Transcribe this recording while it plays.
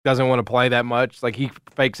doesn't want to play that much. Like, he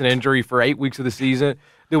fakes an injury for 8 weeks of the season.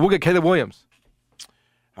 Dude, we'll get Caleb Williams.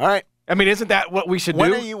 All right. I mean, isn't that what we should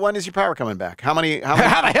do? When is your power coming back? How the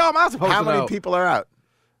hell am I supposed to know? How many people are out?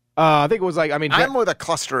 I think it was I'm with a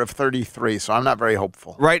cluster of 33, so I'm not very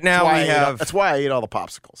hopeful. Right now that's why I ate all the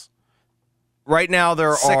popsicles. Right now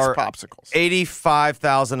there 6 are popsicles.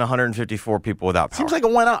 85,154 people without power. Seems like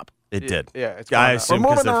it went up. It did. Yeah, it's I going up. assume We're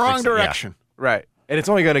moving 'cause in the they're wrong fixing- direction. Right. And it's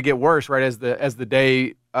only going to get worse, right, as the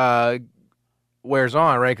day wears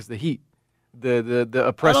on, right, because the heat. The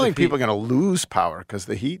oppressive I don't think heat. people are going to lose power because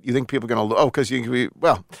the heat. You think people are going to because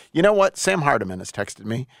well, you know what? Sam Hardiman has texted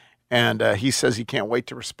me, and he says he can't wait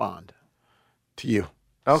to respond to you.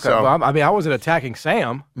 Okay. So, well, I wasn't attacking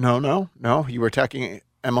Sam. No. You were attacking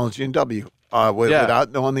MLGW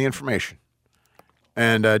without knowing the information.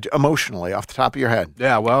 And emotionally, off the top of your head.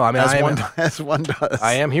 Yeah, well, I mean, as one does.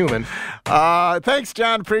 I am human. Thanks,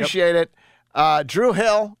 John. Appreciate it. Drew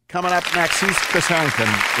Hill coming up next. He's Chris Harrington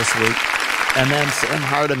this week. And then Sam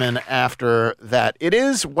Hardiman after that. It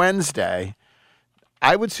is Wednesday.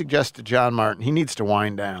 I would suggest to John Martin, he needs to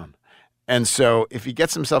wind down. And so if he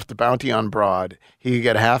gets himself to Bounty on Broad, he could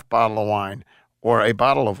get a half bottle of wine or a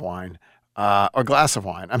bottle of wine or glass of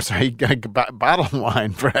wine. I'm sorry, he got a bottle of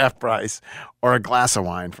wine for half price or a glass of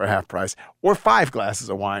wine for half price or 5 glasses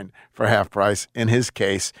of wine for half price in his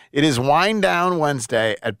case. It is Wind Down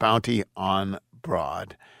Wednesday at Bounty on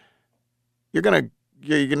Broad. You're not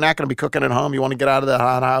going to be cooking at home. You want to get out of the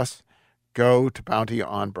hot house? Go to Bounty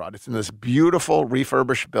on Broad. It's in this beautiful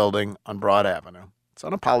refurbished building on Broad Avenue. It's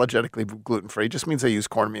unapologetically gluten-free. It just means they use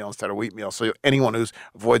cornmeal instead of wheat meal. So anyone who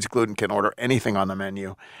avoids gluten can order anything on the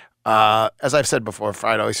menu. As I've said before,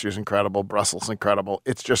 fried oyster is incredible. Brussels incredible.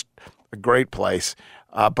 It's just a great place.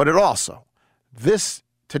 But it also,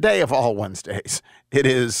 today of all Wednesdays,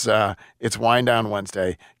 it's Wind Down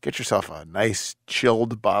Wednesday. Get yourself a nice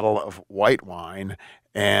chilled bottle of white wine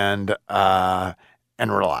and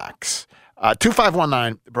relax.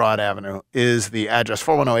 2519 Broad Avenue is the address.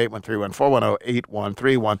 410-8131,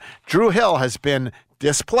 410-8131. Drew Hill has been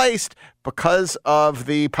displaced because of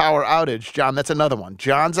the power outage. John, that's another one.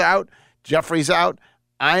 John's out. Jeffrey's out.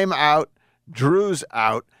 I'm out. Drew's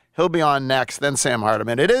out. He'll be on next, then Sam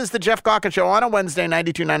Hardiman. It is the Jeff Gawkins Show on a Wednesday,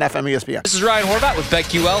 92.9 FM ESPN. This is Ryan Horvat with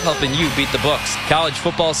BetQL, helping you beat the books. College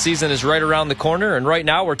football season is right around the corner, and right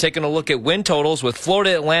now we're taking a look at win totals with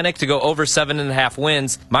Florida Atlantic to go over 7.5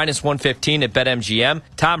 wins, minus 115 at BetMGM.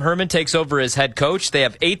 Tom Herman takes over as head coach. They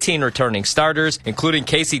have 18 returning starters, including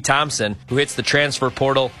Casey Thompson, who hits the transfer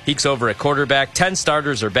portal, peaks over at quarterback. 10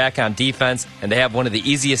 starters are back on defense, and they have one of the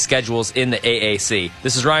easiest schedules in the AAC.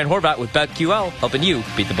 This is Ryan Horvat with BetQL, helping you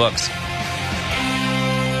beat the books.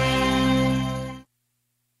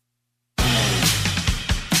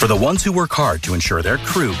 For the ones who work hard to ensure their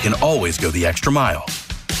crew can always go the extra mile,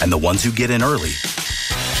 and the ones who get in early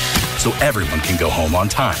so everyone can go home on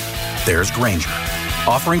time, there's Grainger,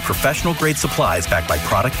 offering professional-grade supplies backed by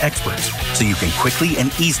product experts so you can quickly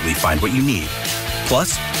and easily find what you need.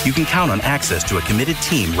 Plus, you can count on access to a committed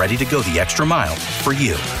team ready to go the extra mile for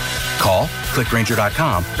you. Call, click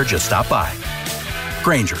Grainger.com, or just stop by.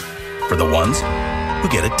 Grainger, for the ones who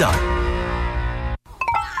get it done.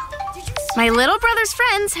 My little brother's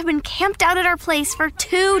friends have been camped out at our place for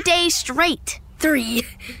 2 days straight. 3.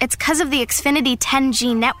 It's because of the Xfinity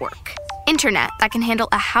 10G network. Internet that can handle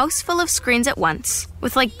a house full of screens at once,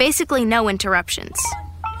 with basically no interruptions.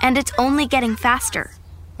 And it's only getting faster.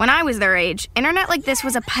 When I was their age, internet like this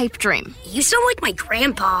was a pipe dream. You sound like my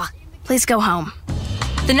grandpa. Please go home.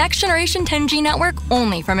 The next generation 10G network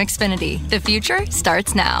only from Xfinity. The future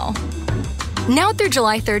starts now. Now through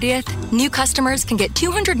July 30th, new customers can get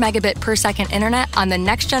 200 megabit per second internet on the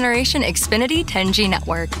next generation Xfinity 10G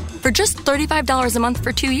network for just $35 a month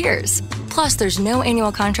for 2 years. Plus, there's no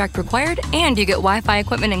annual contract required, and you get Wi-Fi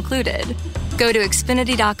equipment included. Go to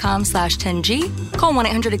Xfinity.com/10G, call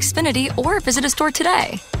 1-800-XFINITY, or visit a store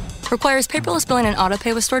today. Requires paperless billing and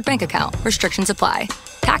autopay with stored bank account. Restrictions apply.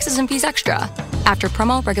 Taxes and fees extra. After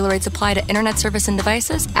promo, regular rates apply to internet service and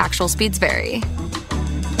devices. Actual speeds vary.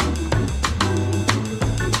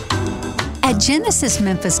 At Genesis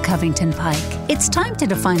Memphis Covington Pike, it's time to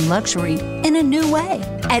define luxury in a new way.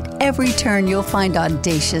 At every turn, you'll find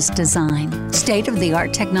audacious design,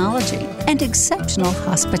 state-of-the-art technology, and exceptional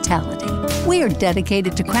hospitality. We are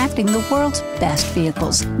dedicated to crafting the world's best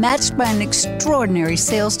vehicles, matched by an extraordinary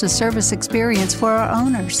sales-to-service experience for our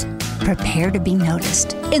owners. Prepare to be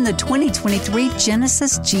noticed in the 2023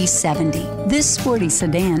 Genesis G70. This sporty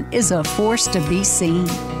sedan is a force to be seen.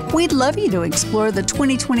 We'd love you to explore the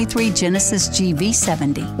 2023 Genesis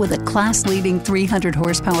GV70 with a class-leading 300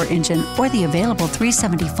 horsepower engine or the available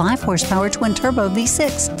 375 horsepower twin-turbo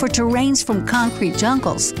V6 for terrains from concrete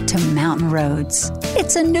jungles to mountain roads.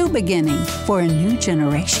 It's a new beginning for a new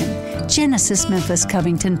generation. Genesis Memphis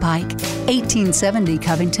Covington Pike, 1870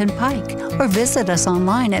 Covington Pike, or visit us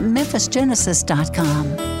online at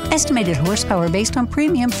memphisgenesis.com. Estimated horsepower based on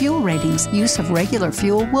premium fuel ratings. Use of regular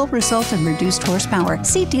fuel will result in reduced horsepower.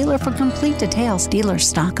 See dealer for complete details. Dealer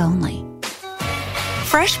stock only.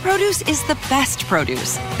 Fresh produce is the best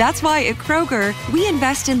produce. That's why at Kroger, we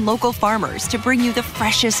invest in local farmers to bring you the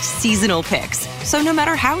freshest seasonal picks. So no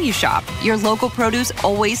matter how you shop, your local produce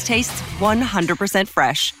always tastes 100%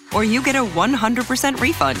 fresh. Or you get a 100%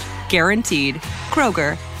 refund. Guaranteed.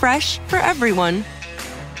 Kroger, fresh for everyone.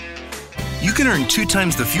 You can earn 2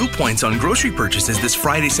 times the fuel points on grocery purchases this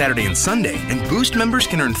Friday, Saturday, and Sunday. And Boost members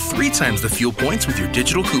can earn 3 times the fuel points with your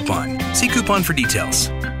digital coupon. See coupon for details.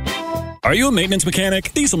 Are you a maintenance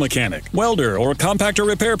mechanic, diesel mechanic, welder, or compactor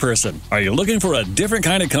repair person? Are you looking for a different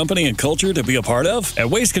kind of company and culture to be a part of? At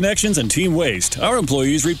Waste Connections and Team Waste, our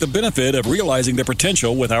employees reap the benefit of realizing their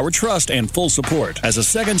potential with our trust and full support. As a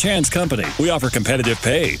second chance company, we offer competitive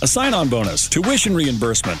pay, a sign-on bonus, tuition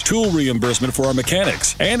reimbursement, tool reimbursement for our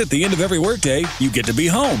mechanics, and at the end of every workday, you get to be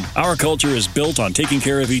home. Our culture is built on taking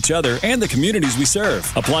care of each other and the communities we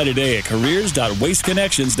serve. Apply today at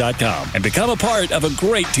careers.wasteconnections.com and become a part of a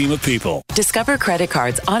great team of people. Discover credit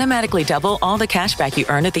cards automatically double all the cash back you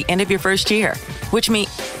earn at the end of your first year, which means...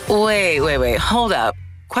 Wait, hold up.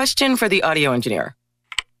 Question for the audio engineer.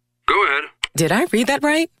 Go ahead. Did I read that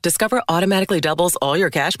right? Discover automatically doubles all your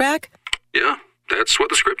cash back? Yeah, that's what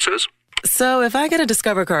the script says. So if I get a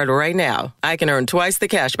Discover card right now, I can earn twice the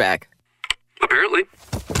cash back. Apparently.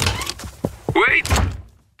 Wait!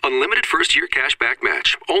 Unlimited first-year cash back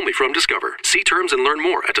match. Only from Discover. See terms and learn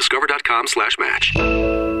more at discover.com/match.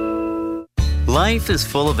 Life is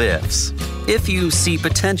full of ifs. If you see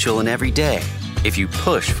potential in every day, if you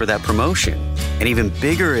push for that promotion, and even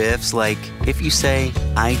bigger ifs like if you say,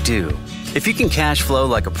 I do. If you can cash flow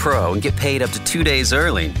like a pro and get paid up to 2 days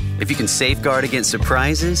early, if you can safeguard against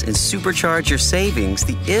surprises and supercharge your savings,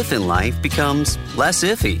 the if in life becomes less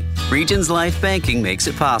iffy. Regions Life Banking makes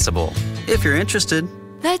it possible. If you're interested.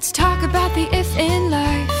 Let's talk about the if in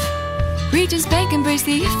life. Regions Bank, embrace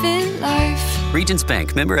the if in life. Regions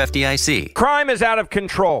Bank, member FDIC. Crime is out of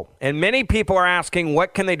control, and many people are asking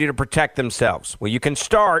what can they do to protect themselves. Well, you can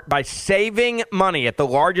start by saving money at the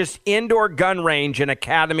largest indoor gun range and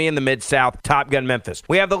academy in the Mid-South, Top Gun Memphis.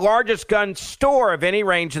 We have the largest gun store of any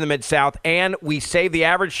range in the Mid-South, and we save the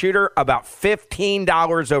average shooter about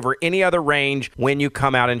 $15 over any other range when you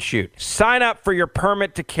come out and shoot. Sign up for your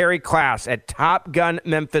permit to carry class at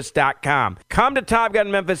TopGunMemphis.com. Come to Top Gun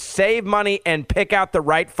Memphis, save money, and pick out the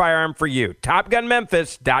right firearm for you.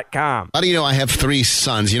 TopGunMemphis.com. How do you know I have 3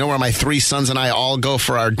 sons? You know where my 3 sons and I all go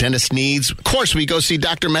for our dentist needs? Of course we go see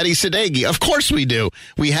Dr. Mehdi Sadeghi. Of course we do.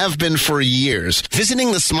 We have been for years.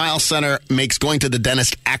 Visiting the Smile Center makes going to the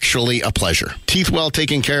dentist actually a pleasure. Teeth well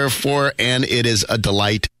taken care of for, and it is a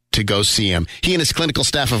delight to go see him. He and his clinical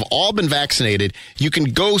staff have all been vaccinated. You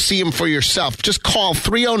can go see him for yourself. Just call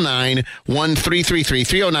 309-1333,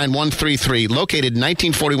 309-133, located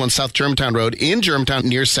 1941 South Germantown Road in Germantown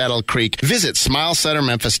near Saddle Creek. Visit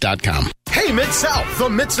SmileCenterMemphis.com. Hey, Mid-South, the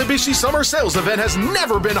Mitsubishi Summer Sales Event has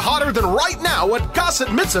never been hotter than right now at Gossett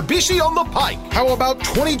Mitsubishi on the Pike. How about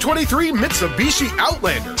 2023 Mitsubishi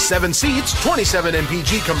Outlander? 7 seats, 27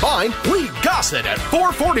 MPG combined. We Gossett at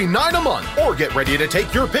 $449 a month. Or get ready to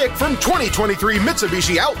take your pick from 2023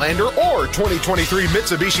 Mitsubishi Outlander or 2023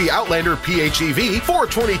 Mitsubishi Outlander PHEV,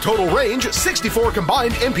 420 total range, 64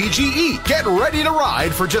 combined MPGE. Get ready to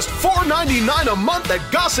ride for just $499 a month at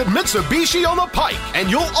Gossett Mitsubishi on the Pike. And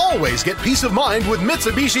you'll always get peace of mind with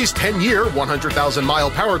Mitsubishi's 10-year,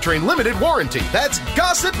 100,000-mile powertrain limited warranty. That's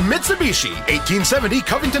Gossett Mitsubishi, 1870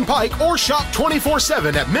 Covington Pike, or shop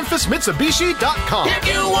 24/7 at memphismitsubishi.com. If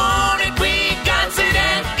you want it, we got it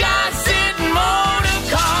at Gossett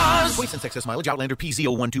Motor Cars. 20 excess mileage. Outlander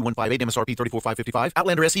PZ012158, MSRP 34555.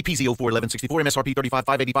 Outlander SE PZ041164, MSRP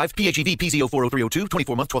 35585. PHEV PZ040302,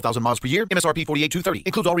 24-month, 12,000 miles per year. MSRP 48230.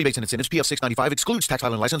 Includes all rebates and incentives. PF 695. Excludes tax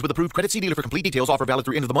filing license with approved credit. See dealer for complete details. Offer valid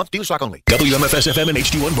through end of the month. Dealer stock only. WMFS FM and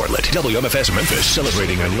HD1 Bartlett. WMFS Memphis,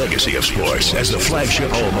 celebrating a legacy of sports as the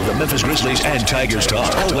flagship home of the Memphis Grizzlies and Tigers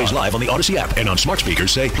talk. Always live on the Odyssey app and on smart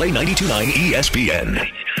speakers. Say play 92.9 ESPN.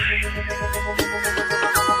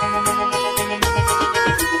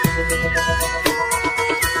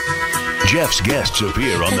 Jeff's guests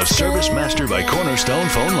appear on the Service Master by Cornerstone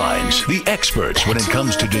phone lines. The experts when it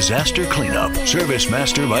comes to disaster cleanup. Service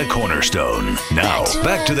Master by Cornerstone. Now,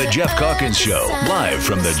 back to the Jeff Calkins Show, live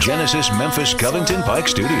from the Genesis Memphis Covington Pike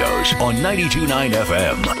Studios on 92.9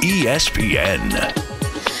 FM, ESPN.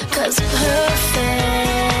 'Cause perfect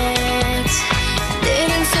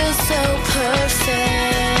didn't feel so perfect.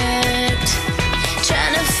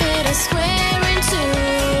 Trying to fit a square into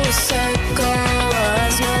a circle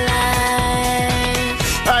was no life.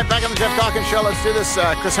 All right, back on the Jeff Calkins Show. Let's do this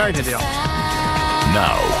Chris Harrington deal.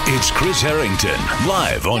 Now, it's Chris Harrington,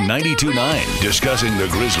 live on 92.9, discussing the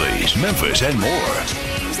Grizzlies, Memphis, and more.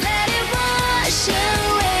 Let it wash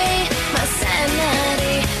away my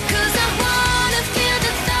sanity. 'Cause I wanna feel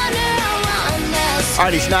the thunder. I wanna All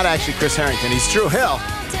right, he's not actually Chris Harrington. He's Drew Hill.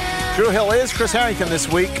 Drew Hill is Chris Harrington this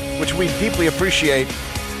week, which we deeply appreciate,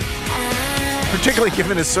 particularly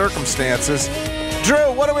given his circumstances.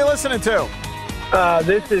 Drew, what are we listening to?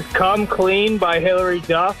 This is Come Clean by Hillary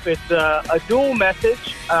Duff. It's a dual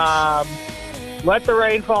message. Let the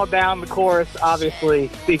Rain Fall Down, the chorus obviously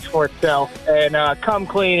speaks for itself. And Come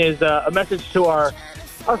Clean is a message to our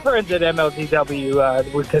friends at MLGW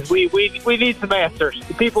because we need some answers.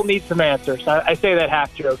 The people need some answers. I say that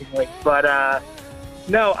half jokingly. But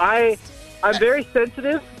no, I'm very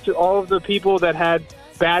sensitive to all of the people that had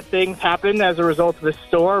bad things happen as a result of this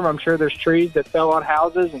storm. I'm sure there's trees that fell on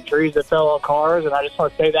houses and trees that fell on cars, and I just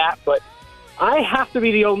want to say that. But I have to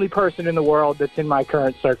be the only person in the world that's in my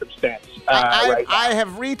current circumstance. Right now. I have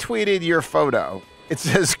retweeted your photo. It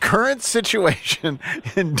says current situation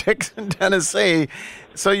in Dixon, Tennessee.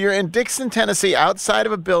 So you're in Dixon, Tennessee, outside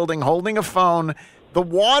of a building, holding a phone. The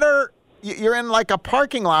water, you're in like a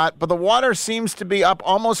parking lot, but the water seems to be up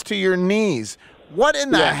almost to your knees. What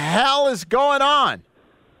in the hell is going on?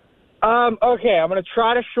 Okay, I'm going to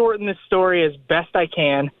try to shorten this story as best I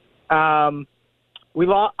can. I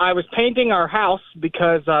was painting our house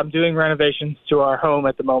because I'm doing renovations to our home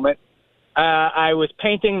at the moment. I was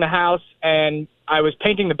painting the house, and I was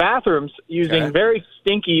painting the bathrooms using very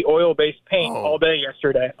stinky oil-based paint all day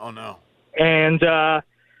yesterday. Oh, no. And the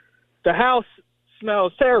house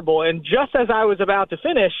smells terrible. And just as I was about to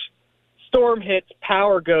finish, storm hits,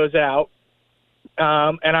 power goes out.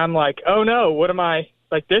 And I'm like, oh, no, what am I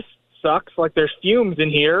 – like, this sucks. Like, there's fumes in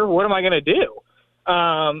here. What am I going to do?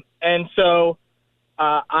 And so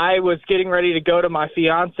I was getting ready to go to my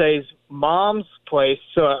fiance's mom's place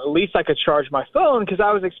so at least I could charge my phone because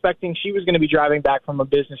I was expecting she was going to be driving back from a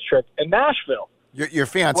business trip in Nashville. Your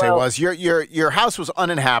fiance was. Your house was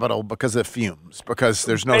uninhabitable because of fumes, because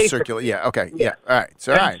there's no circulation. Yeah, okay. Yeah. All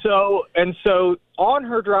right. So, and so on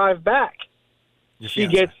her drive back, she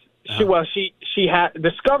gets she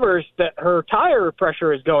discovers that her tire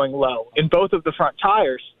pressure is going low in both of the front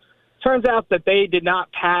tires. Turns out that they did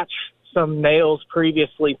not patch some nails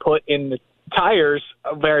previously put in the tires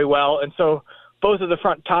very well, and so both of the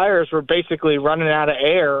front tires were basically running out of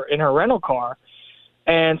air in her rental car.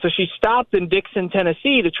 And so she stopped in Dixon,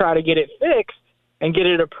 Tennessee to try to get it fixed and get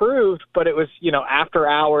it approved, but it was, after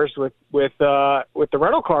hours with the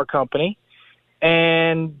rental car company,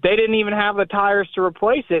 and they didn't even have the tires to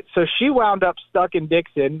replace it. So she wound up stuck in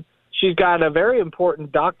Dixon. She's got a very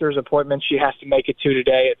important doctor's appointment she has to make it to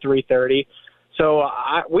today at 3:30. So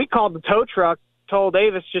we called the tow truck, told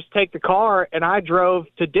Avis just take the car, and I drove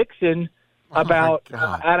to Dixon at about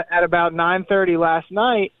 9:30 last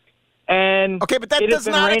night. And okay, but that does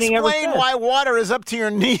not explain why water is up to your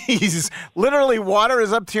knees. Literally, water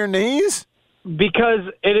is up to your knees? Because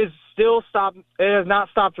it is still stopped. It has not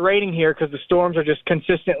stopped raining here because the storms are just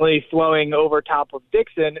consistently flowing over top of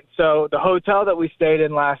Dixon. So the hotel that we stayed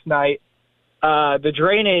in last night, the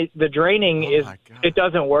draining it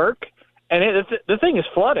doesn't work, and the thing is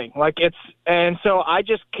flooding. And so I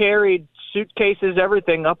just carried suitcases,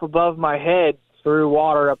 everything up above my head through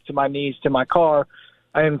water up to my knees to my car.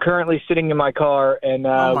 I am currently sitting in my car, and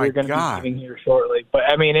we're going to be leaving here shortly. But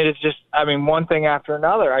it is just, one thing after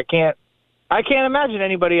another. I can't imagine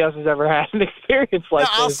anybody else has ever had an experience like this.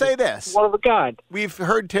 I'll say this. One of a kind. We've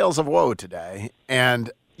heard tales of woe today,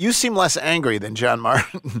 and you seem less angry than John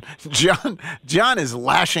Martin. John is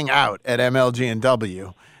lashing out at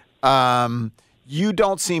MLGW. You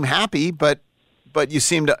don't seem happy, but you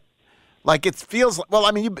seem to, it feels,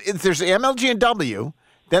 there's the MLGW,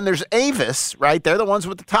 then there's Avis, right? They're the ones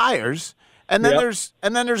with the tires. And then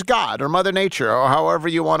there's God or Mother Nature, or however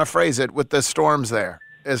you want to phrase it, with the storms there,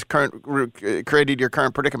 as created your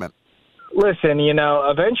current predicament. Listen,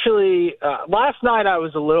 eventually, last night I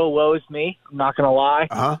was a little woe is me. I'm not going to lie.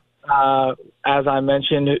 As I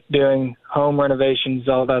mentioned, doing home renovations,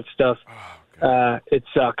 all that stuff. it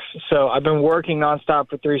sucks. So I've been working nonstop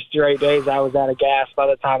for 3 straight days. I was out of gas by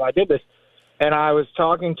the time I did this. And I was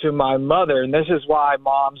talking to my mother, and this is why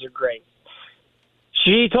moms are great.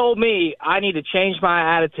 She told me I need to change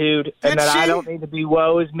my attitude and that I don't need to be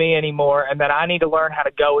woe is me anymore and that I need to learn how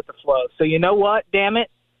to go with the flow. So you know what, damn it?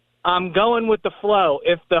 I'm going with the flow.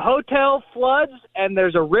 If the hotel floods and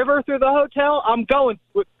there's a river through the hotel, I'm going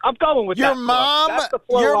with your that mom. flow. That's the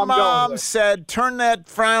flow your I'm going mom with. said, "Turn that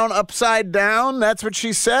frown upside down." That's what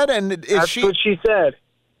she said, and That's what she said.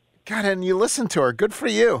 God, and you listen to her. Good for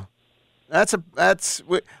you.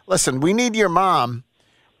 Listen. We need your mom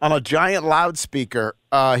on a giant loudspeaker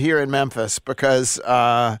here in Memphis because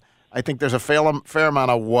I think there's a fair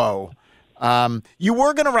amount of woe. You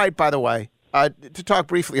were going to write, by the way. To talk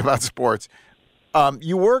briefly about sports,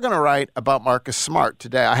 you were going to write about Marcus Smart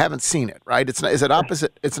today. I haven't seen it, right? Is it up?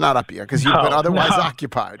 It's not up yet because you've been otherwise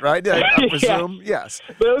occupied, right? I presume, yes.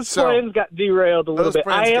 Those plans got derailed a little bit.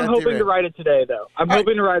 I am hoping to write it today, though. I'm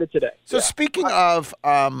hoping to write it today. So speaking of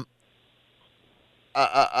going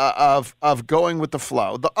with the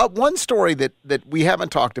flow, the one story that we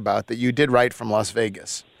haven't talked about that you did write from Las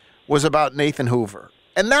Vegas was about Nathan Hoover,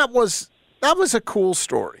 and that was a cool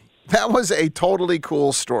story. That was a totally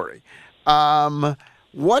cool story. Tell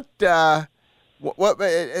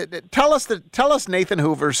us Nathan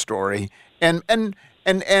Hoover's story and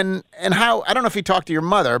how, I don't know if he talked to your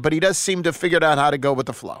mother, but he does seem to have figured out how to go with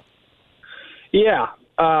the flow. Yeah.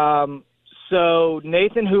 So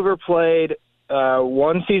Nathan Hoover played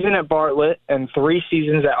 1 season at Bartlett and 3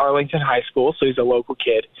 seasons at Arlington High School, so he's a local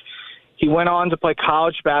kid. He went on to play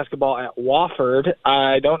college basketball at Wofford.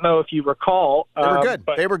 I don't know if you recall. They were good.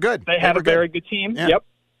 They were good. They had a very good team. Yeah. Yep.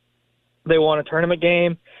 They won a tournament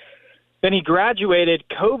game. Then he graduated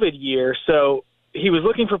COVID year, so he was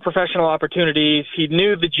looking for professional opportunities. He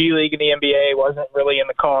knew the G League and the NBA wasn't really in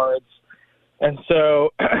the cards. And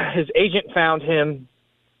so his agent found him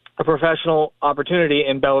a professional opportunity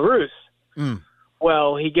in Belarus.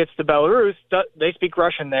 Well, he gets to Belarus. They speak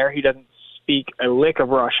Russian there. He doesn't speak a lick of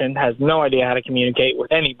Russian, has no idea how to communicate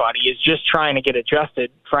with anybody, is just trying to get adjusted,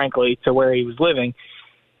 frankly, to where he was living.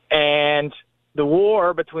 And the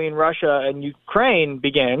war between Russia and Ukraine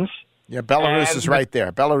begins. Yeah, Belarus is right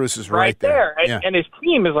there. Belarus is right there. Yeah. And his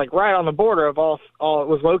team is like right on the border of all it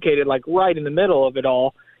was located like right in the middle of it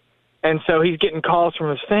all. And so he's getting calls from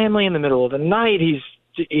his family in the middle of the night. He's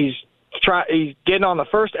getting on the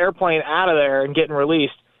first airplane out of there and getting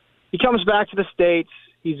released. He comes back to the States.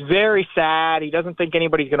 He's very sad. He doesn't think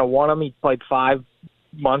anybody's going to want him. He played 5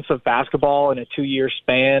 months of basketball in a 2-year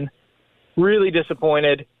span. Really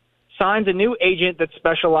disappointed. Signs a new agent that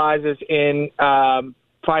specializes in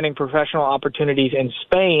finding professional opportunities in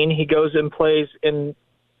Spain. He goes and plays in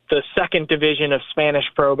the 2nd division of Spanish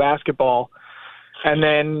pro basketball. And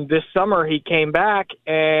then this summer he came back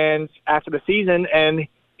and after the season, and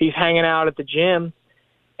he's hanging out at the gym,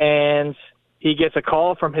 and he gets a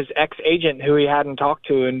call from his ex-agent who he hadn't talked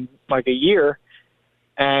to in like a year,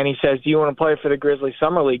 and he says, "Do you want to play for the Grizzlies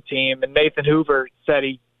Summer League team?" And Nathan Hoover said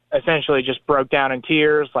he essentially just broke down in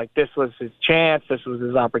tears, like this was his chance, this was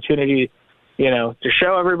his opportunity, to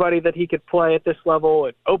show everybody that he could play at this level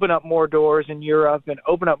and open up more doors in Europe and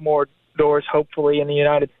open up more doors, hopefully, in the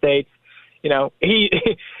United States. He was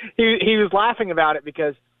laughing about it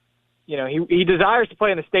because he desires to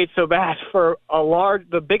play in the States so bad for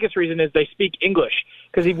the biggest reason is they speak English,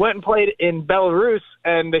 because he went and played in Belarus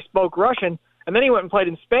and they spoke Russian, and then he went and played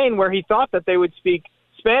in Spain where he thought that they would speak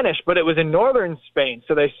Spanish, but it was in northern Spain,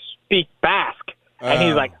 so they speak Basque. And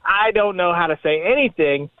he's like, I don't know how to say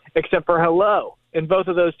anything except for hello in both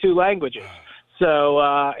of those 2 languages.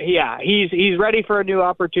 So, he's ready for a new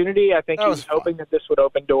opportunity. I think he was hoping that this would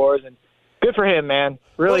open doors, and good for him, man.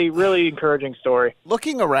 Really, really encouraging story.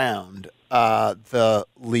 Looking around the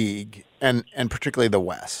league and particularly the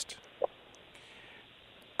West,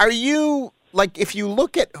 are you, like, if you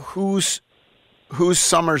look at whose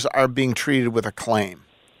summers are being treated with acclaim,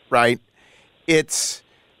 right? It's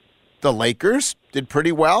the Lakers did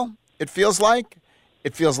pretty well, it feels like.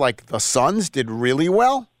 It feels like the Suns did really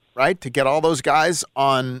well, right? To get all those guys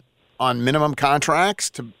on minimum contracts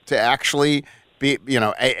to actually be,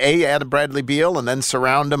 add Bradley Beal and then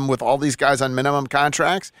surround him with all these guys on minimum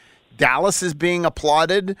contracts. Dallas is being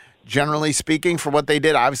applauded, generally speaking, for what they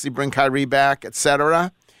did. Obviously, bring Kyrie back,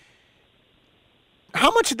 etc. How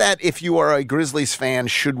much of that, if you are a Grizzlies fan,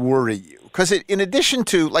 should worry you? Because in addition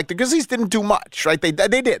to, like, the Grizzlies didn't do much, right? They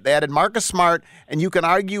did. They added Marcus Smart, and you can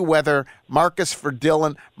argue whether Marcus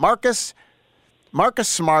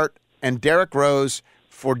Smart and Derrick Rose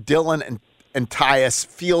for Dillon and Tyus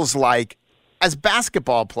feels like, as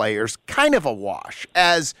basketball players, kind of a wash.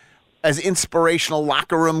 As as inspirational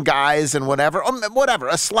locker room guys and whatever,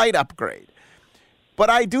 a slight upgrade. But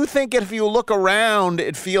I do think if you look around,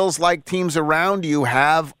 it feels like teams around you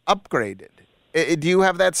have upgraded. Do you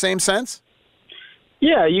have that same sense?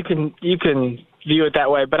 Yeah, you can view it that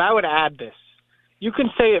way, but I would add this. You can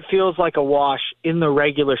say it feels like a wash in the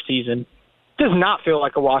regular season. It does not feel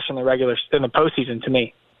like a wash in the postseason to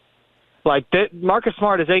me. Like Marcus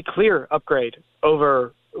Smart is a clear upgrade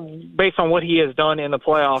based on what he has done in the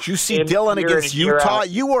playoffs. Did you see Dylan against Utah?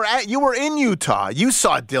 You were in Utah. You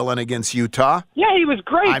saw Dylan against Utah. Yeah, he was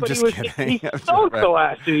great. I'm but just kidding. He soaked the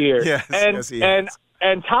last 2 years. Yes, he is.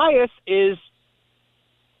 And Tyus is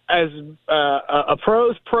as a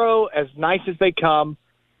pro's pro, as nice as they come.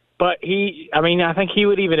 But I think he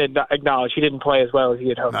would even acknowledge he didn't play as well as he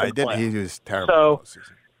had hoped. No, he didn't. He was terrible. So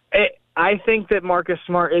I think that Marcus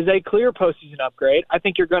Smart is a clear postseason upgrade. I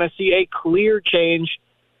think you're going to see a clear change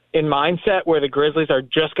in mindset where the Grizzlies are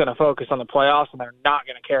just going to focus on the playoffs and they're not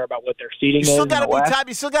going to care about what their seeding is. You still got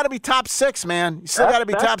to be top 6, man. You still got to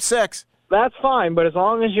be top 6. That's fine, but as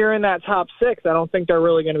long as you're in that top 6, I don't think they're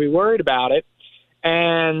really going to be worried about it.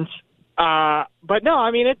 And but no,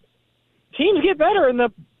 I mean, teams get better in the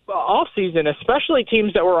off season, especially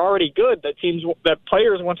teams that were already good, that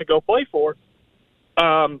players want to go play for.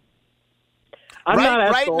 Right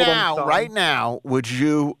now, would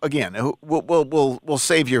you again? We'll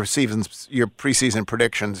save your preseason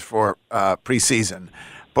predictions for preseason,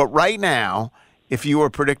 but right now, if you were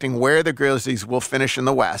predicting where the Grizzlies will finish in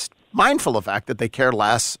the West, mindful of the fact that they care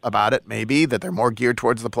less about it, maybe that they're more geared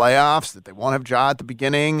towards the playoffs, that they won't have Ja at the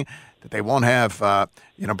beginning, that they won't have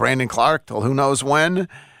Brandon Clark till who knows when.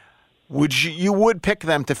 You would pick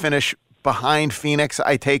them to finish behind Phoenix,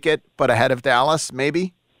 I take it, but ahead of Dallas,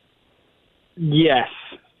 maybe? Yes.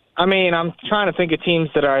 I mean, I'm trying to think of teams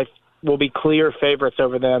that will be clear favorites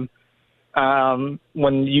over them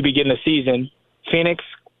when you begin the season. Phoenix,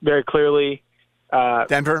 very clearly.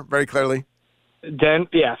 Denver, very clearly.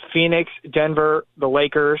 Phoenix, Denver, the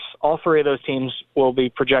Lakers. All three of those teams will be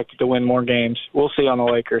projected to win more games. We'll see on the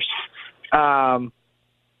Lakers. And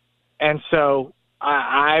so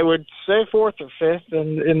I would say 4th or 5th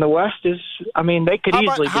in the West is, I mean, they could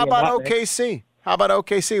easily be. How about OKC? How about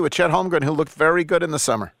OKC with Chet Holmgren, who looked very good in the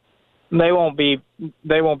summer? They won't be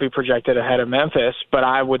projected ahead of Memphis, but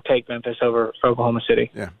I would take Memphis over Oklahoma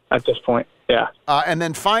City at this point. Yeah. And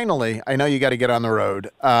then finally, I know you got to get on the road,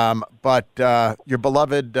 but your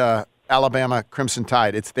beloved Alabama Crimson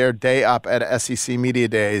Tide, it's their day up at SEC Media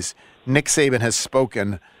Days. Nick Saban has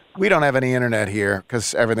spoken. We don't have any internet here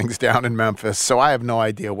because everything's down in Memphis, so I have no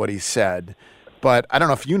idea what he said. But I don't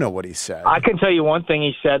know if you know what he said. I can tell you one thing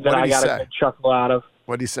he said that I got a good chuckle out of.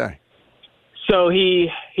 What did he say? So he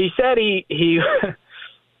said he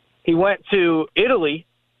went to Italy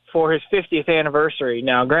for his 50th anniversary.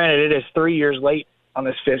 Now, granted, it is 3 years late on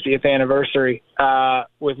this 50th anniversary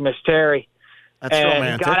with Miss Terry. That's and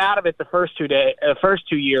romantic. He got out of it the first 2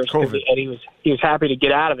 years, and he was happy to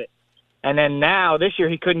get out of it. And then now this year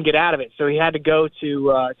he couldn't get out of it, so he had to go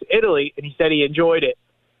to Italy, and he said he enjoyed it.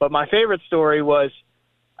 But my favorite story was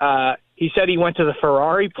he said he went to the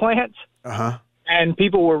Ferrari plant, and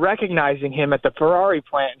people were recognizing him at the Ferrari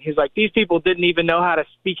plant. And he's like, these people didn't even know how to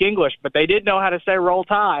speak English, but they did know how to say Roll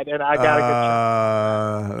Tide, and I got a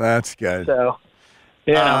good chuckle. That's good. So,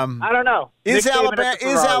 I don't know. Is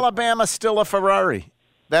Alabama still a Ferrari?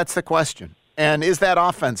 That's the question. And is that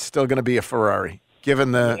offense still going to be a Ferrari,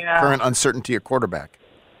 given the current uncertainty at quarterback?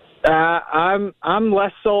 I'm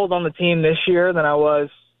less sold on the team this year than I was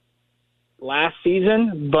last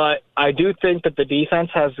season, but I do think that the defense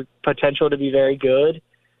has potential to be very good.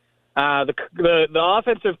 The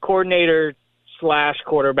offensive coordinator /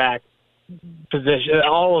 quarterback position,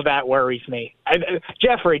 all of that worries me.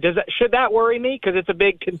 Jeffrey, should that worry me? Because it's a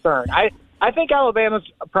big concern. I think Alabama's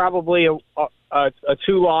probably a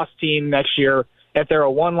 2-loss team next year. If they're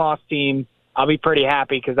a 1-loss team, I'll be pretty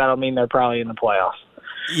happy because that'll mean they're probably in the playoffs.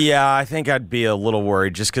 Yeah, I think I'd be a little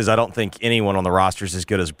worried just because I don't think anyone on the roster is as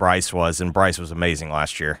good as Bryce was, and Bryce was amazing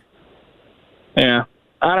last year. Yeah.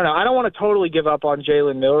 I don't know. I don't want to totally give up on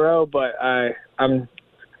Jalen Milroe, but I don't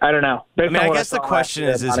know. I guess the question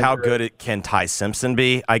is how good can Ty Simpson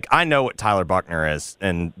be? I know what Tyler Buckner is,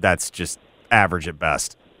 and that's just average at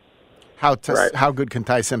best. How good can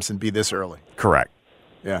Ty Simpson be this early? Correct.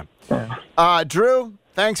 Yeah. Drew,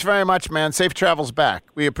 thanks very much, man. Safe travels back.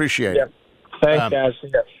 We appreciate it. Thanks, guys.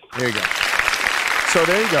 There you go. So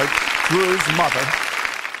there you go.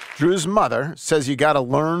 Drew's mother says you got to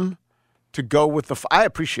learn to go with the. I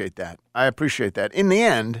appreciate that. In the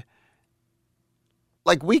end,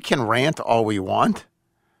 like, we can rant all we want.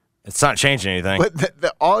 It's not changing anything.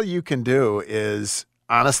 But all you can do is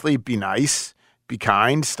honestly, be nice, be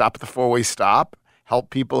kind, stop at the four-way stop,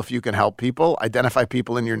 help people if you can help people, identify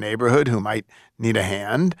people in your neighborhood who might need a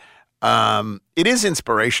hand. It is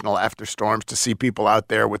inspirational after storms to see people out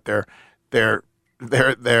there with their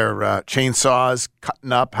chainsaws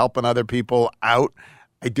cutting up, helping other people out.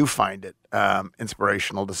 I do find it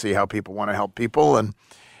inspirational to see how people want to help people, and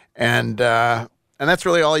that's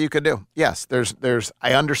really all you could do. Yes,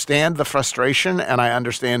 I understand the frustration and I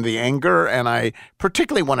understand the anger, and I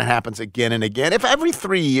particularly when it happens again and again. If every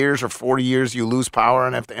 3 years or 40 years you lose power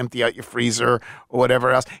and have to empty out your freezer or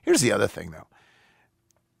whatever else. Here's the other thing, though.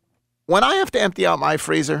 When I have to empty out my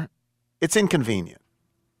freezer, it's inconvenient.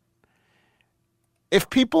 If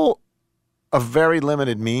people of very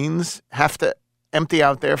limited means have to empty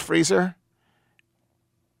out their freezer,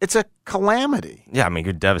 it's a calamity. Yeah, I mean,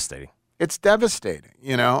 you're devastating. It's devastating,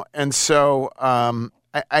 And so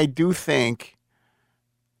I do think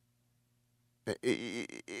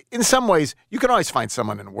in some ways you can always find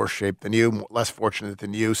someone in worse shape than you, less fortunate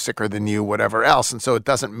than you, sicker than you, whatever else. And so it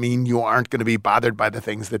doesn't mean you aren't going to be bothered by the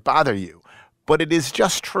things that bother you. But it is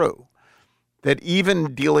just true that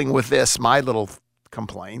even dealing with this, my little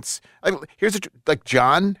complaints, like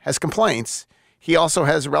John has complaints. He also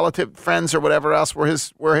has relative friends or whatever else where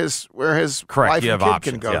his wife and kid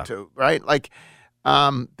can go to, right? Like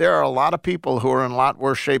there are a lot of people who are in a lot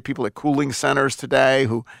worse shape, people at cooling centers today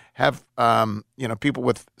who have, people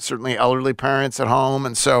with certainly elderly parents at home.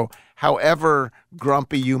 And so however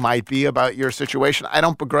grumpy you might be about your situation, I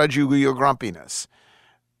don't begrudge you your grumpiness.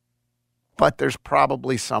 But there's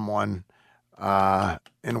probably someone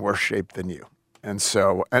in worse shape than you. And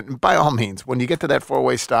so, and by all means, when you get to that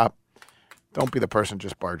four-way stop, don't be the person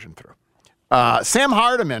just barging through. Sam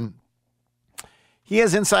Hardiman, he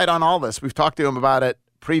has insight on all this. We've talked to him about it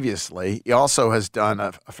previously. He also has done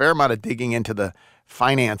a fair amount of digging into the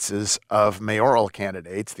finances of mayoral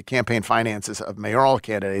candidates, the campaign finances of mayoral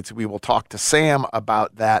candidates. We will talk to Sam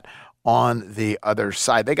about that on the other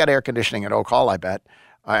side. They got air conditioning at Oak Hall, I bet,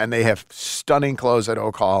 and they have stunning clothes at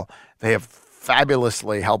Oak Hall. They have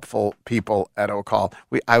fabulously helpful people at Oak Hall.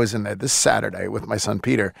 I was in there this Saturday with my son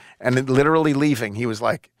Peter, and literally leaving, he was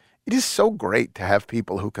like, it is so great to have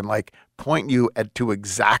people who can point you to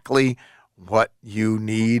exactly what you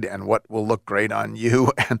need and what will look great on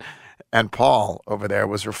you. And Paul over there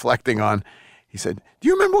was reflecting on, he said, do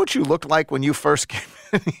you remember what you looked like when you first came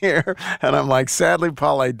in here? And I'm like, sadly,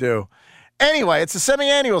 Paul, I do. Anyway, it's a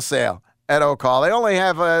semi-annual sale at Oak Hall. They only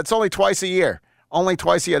have, it's only twice a year. Only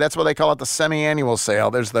twice a year. That's why they call it the semi-annual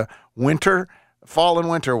sale. There's the fall and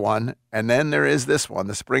winter one, and then there is this one,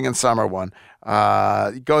 the spring and summer one.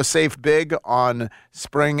 Go save big on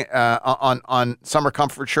spring, on summer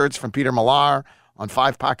comfort shirts from Peter Millar, on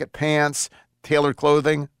 5-pocket pants, tailored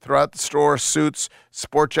clothing throughout the store, suits,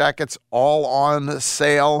 sport jackets, all on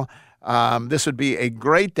sale. This would be a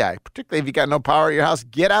great day, particularly if you got no power at your house.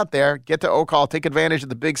 Get out there, get to Oak Hall, take advantage of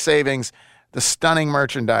the big savings, the stunning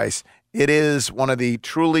merchandise. It is one of the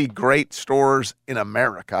truly great stores in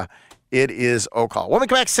America. It is Oak Hall. When we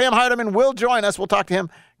come back, Sam Hardiman will join us. We'll talk to him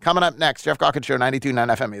coming up next. Jeff Calkins Show,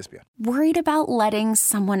 92.9 FM ESPN. Worried about letting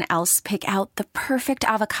someone else pick out the perfect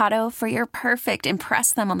avocado for your perfect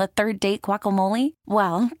impress them on the third date guacamole?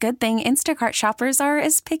 Well, good thing Instacart shoppers are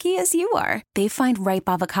as picky as you are. They find ripe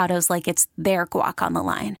avocados like it's their guac on the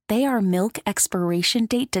line. They are milk expiration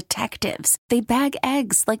date detectives. They bag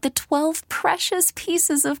eggs like the 12 precious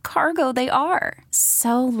pieces of cargo they are.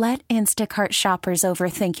 So let Instacart shoppers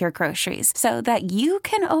overthink your groceries so that you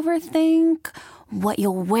can overthink what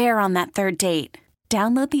you'll wear on that third date.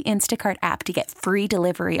 Download the Instacart app to get free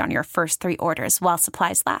delivery on your first 3 orders while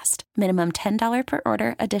supplies last. Minimum $10 per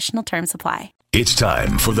order. Additional terms apply. It's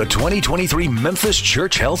time for the 2023 Memphis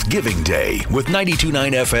Church Health Giving Day with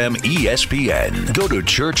 92.9 FM ESPN. Go to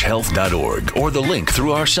churchhealth.org or the link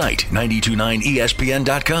through our site,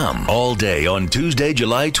 929ESPN.com, all day on Tuesday,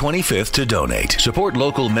 July 25th to donate. Support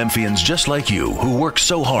local Memphians just like you who work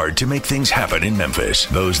so hard to make things happen in Memphis.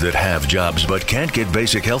 Those that have jobs but can't get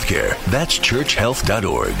basic health care. That's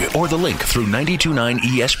churchhealth.org or the link through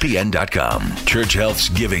 929ESPN.com. Church Health's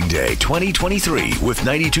Giving Day 2023 with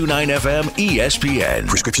 92.9 FM ESPN.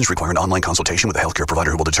 Prescriptions require an online consultation with a healthcare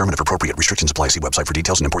provider who will determine if appropriate. Restrictions apply. See website for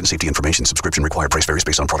details and important safety information. Subscription required. Price varies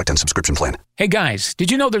based on product and subscription plan. Hey guys,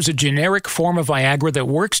 did you know there's a generic form of Viagra that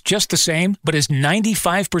works just the same, but is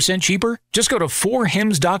 95% cheaper? Just go to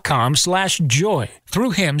 4hims.com/joy.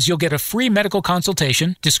 Through Hims, you'll get a free medical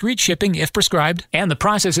consultation, discreet shipping if prescribed, and the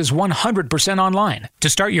process is 100% online.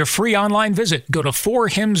 To start your free online visit, go to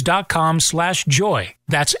 4hims.com/joy.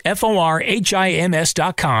 That's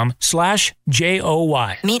FORHIMS.com/joy.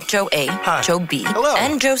 Joy. Meet Joe A, Joe B,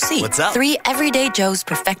 and Joe C. What's up? 3 everyday Joes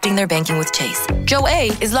perfecting their banking with Chase. Joe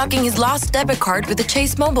A is locking his lost debit card with the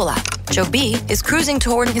Chase mobile app. Joe B is cruising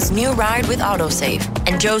toward his new ride with autosave.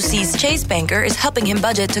 And Joe C's Chase banker is helping him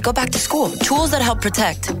budget to go back to school. Tools that help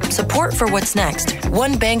protect. Support for what's next.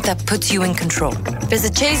 One bank that puts you in control.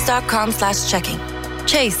 Visit chase.com/checking.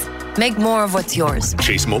 Chase. Make more of what's yours.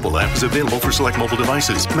 Chase mobile app is available for select mobile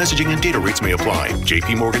devices. Messaging and data rates may apply.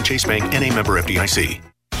 JP Morgan Chase Bank, N.A. member FDIC.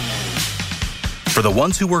 For the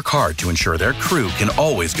ones who work hard to ensure their crew can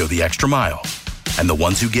always go the extra mile. And the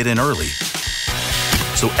ones who get in early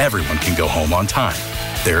so everyone can go home on time.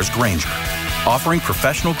 There's Grainger, offering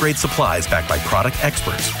professional-grade supplies backed by product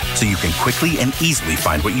experts so you can quickly and easily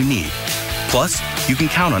find what you need. Plus, you can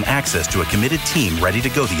count on access to a committed team ready to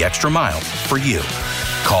go the extra mile for you.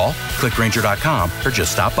 Call, click Grainger.com, or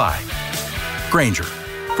just stop by. Grainger,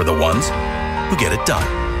 for the ones who get it done.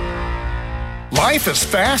 Life is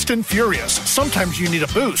fast and furious. Sometimes you need a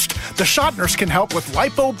boost. The Schottners can help with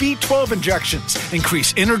Lipo B12 injections,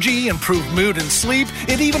 increase energy, improve mood and sleep.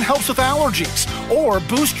 It even helps with allergies. Or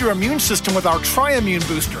boost your immune system with our Tri-Immune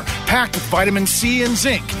Booster, packed with vitamin C and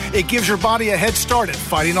zinc. It gives your body a head start at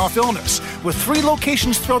fighting off illness. With 3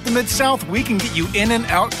 locations throughout the Mid-South, we can get you in and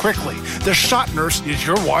out quickly. The Schottners is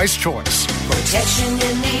your wise choice. Protection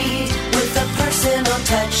you need with a personal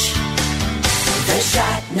touch. The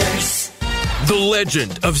Schottners. The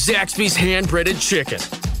legend of Zaxby's hand-breaded chicken.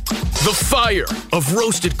 The fire of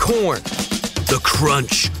roasted corn. The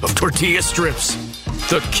crunch of tortilla strips.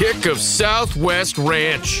 The kick of Southwest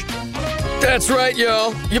Ranch. That's right,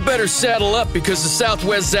 y'all. You better saddle up because the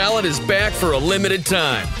Southwest Salad is back for a limited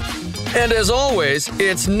time. And as always,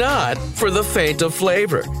 it's not for the faint of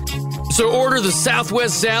flavor. So order the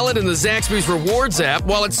Southwest Salad in the Zaxby's Rewards app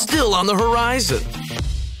while it's still on the horizon.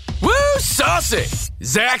 Woo, saucy!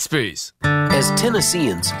 Zaxby's. As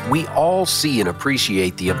Tennesseans, we all see and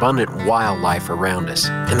appreciate the abundant wildlife around us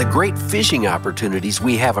and the great fishing opportunities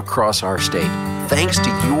we have across our state, thanks to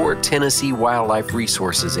your Tennessee Wildlife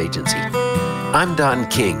Resources Agency. I'm Don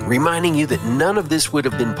King, reminding you that none of this would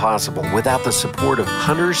have been possible without the support of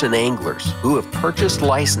hunters and anglers who have purchased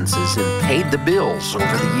licenses and paid the bills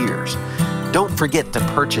over the years. Don't forget to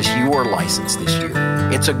purchase your license this year.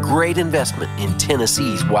 It's a great investment in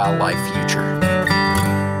Tennessee's wildlife future.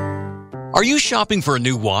 Are you shopping for a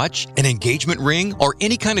new watch, an engagement ring, or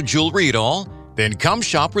any kind of jewelry at all? Then come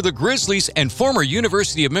shop with the Grizzlies and former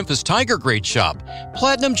University of Memphis Tiger Grade shop,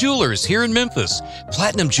 Platinum Jewelers here in Memphis.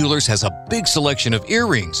 Platinum Jewelers has a big selection of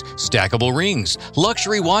earrings, stackable rings,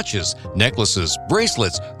 luxury watches, necklaces,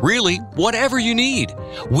 bracelets, really whatever you need.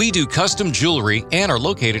 We do custom jewelry and are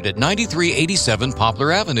located at 9387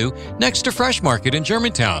 Poplar Avenue next to Fresh Market in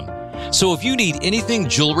Germantown. So if you need anything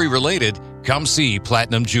jewelry related, come see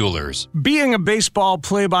Platinum Jewelers. Being a baseball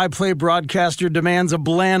play-by-play broadcaster demands a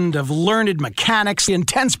blend of learned mechanics,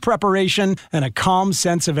 intense preparation, and a calm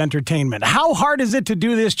sense of entertainment. How hard is it to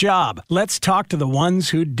do this job? Let's talk to the ones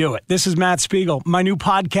who do it. This is Matt Spiegel. My new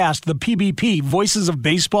podcast, the PBP, Voices of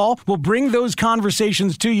Baseball, will bring those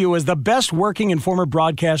conversations to you as the best working and former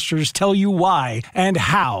broadcasters tell you why and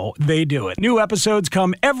how they do it. New episodes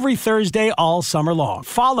come every Thursday all summer long.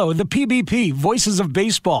 Follow the PBP, Voices of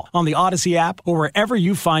Baseball, on the Odyssey app or wherever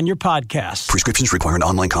you find your podcasts. Prescriptions require an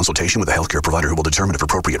online consultation with a healthcare provider who will determine if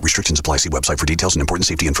appropriate. Restrictions apply. See website for details and important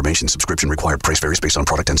safety information. Subscription required. Price varies based on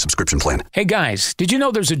product and subscription plan. Hey guys, did you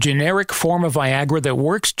know there's a generic form of Viagra that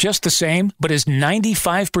works just the same, but is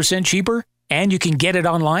 95% cheaper? And you can get it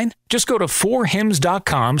online? Just go to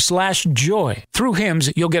 4hims.com/joy. Through Hims,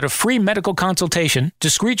 you'll get a free medical consultation,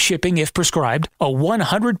 discreet shipping if prescribed, a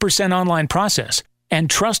 100% online process, and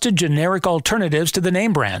trusted generic alternatives to the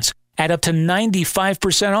name brands at up to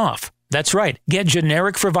 95% off. That's right. Get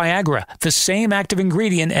generic for Viagra, the same active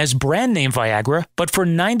ingredient as brand name Viagra, but for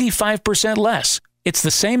 95% less. It's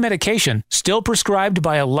the same medication, still prescribed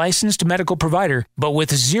by a licensed medical provider, but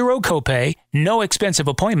with zero copay, no expensive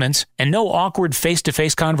appointments, and no awkward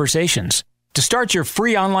face-to-face conversations. To start your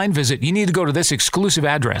free online visit, you need to go to this exclusive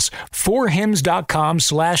address,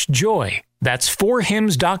 4hims.com/joy. That's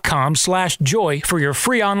 4hims.com/joy for your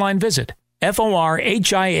free online visit.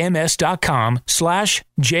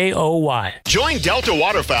 FORHIMS.com/JOY. Join Delta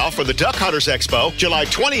Waterfowl for the Duck Hunters Expo, July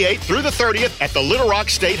 28th through the 30th at the Little Rock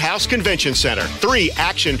State House Convention Center. 3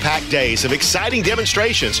 action-packed days of exciting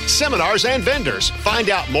demonstrations, seminars, and vendors. Find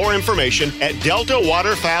out more information at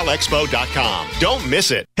DeltaWaterfowlExpo.com. Don't miss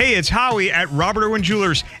it. Hey, it's Howie at Robert Irwin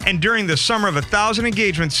Jewelers, and during the Summer of 1,000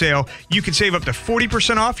 engagement sale, you can save up to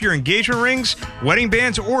 40% off your engagement rings, wedding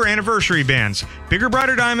bands, or anniversary bands. Bigger,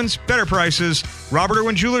 brighter diamonds, better prices. devices, Robert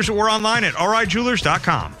Irwin Jewelers, or online at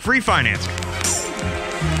rijewelers.com. Free financing.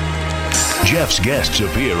 Jeff's guests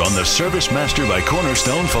appear on the Service Master by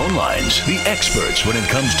Cornerstone phone lines. The experts when it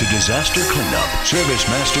comes to disaster cleanup. Service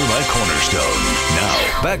Master by Cornerstone.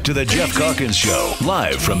 Now, back to the Jeff Calkins Show,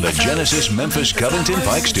 live from the Genesis Memphis Covington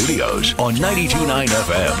Pike Studios on 92.9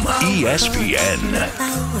 FM ESPN.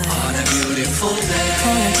 On a beautiful day.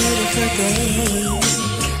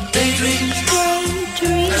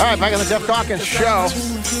 All right, back on the Jeff Calkins Show.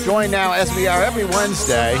 Joined now, SBR, every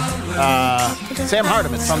Wednesday. Sam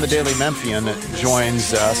Hardiman from the Daily Memphian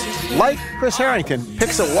joins us. Like Chris Harrington,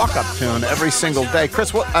 picks a walk-up tune every single day.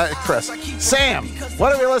 Sam,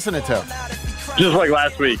 what are we listening to? Just like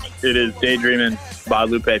last week, it is Daydreamin' by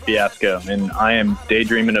Lupe Fiasco, and I am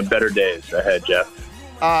daydreaming of better days ahead, Jeff.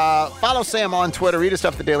 Follow Sam on Twitter. Read his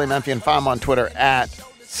stuff, the Daily Memphian. Follow him on Twitter at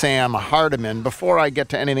Sam Hardiman. Before I get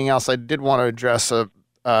to anything else, I did want to address a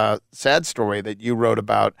sad story that you wrote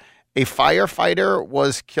about. A firefighter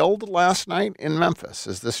was killed last night in Memphis.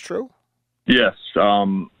 Is this true? Yes.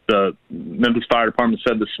 The Memphis Fire Department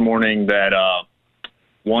said this morning that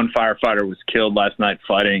one firefighter was killed last night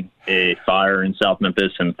fighting a fire in South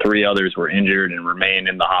Memphis, and 3 others were injured and remain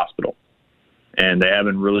in the hospital. And they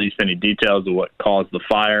haven't released any details of what caused the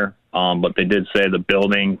fire, but they did say the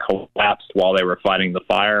building collapsed while they were fighting the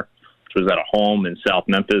fire, which was at a home in South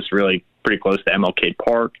Memphis, really pretty close to MLK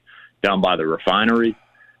Park, down by the refinery.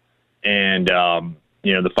 And,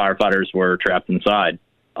 the firefighters were trapped inside.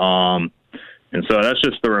 And so that's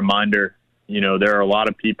just a reminder, there are a lot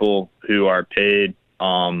of people who are paid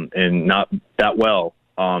and not that well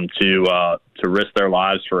to risk their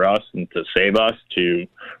lives for us and to save us, to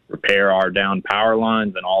repair our down power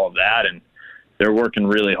lines and all of that. And they're working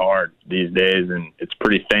really hard these days, and it's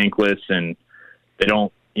pretty thankless, and they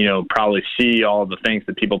don't, probably see all the things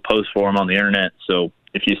that people post for them on the internet. So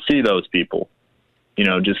if you see those people,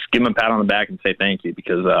 just give them a pat on the back and say thank you,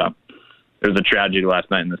 because there was a tragedy last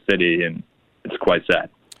night in the city, and it's quite sad.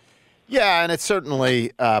 Yeah, and it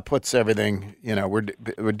certainly puts everything,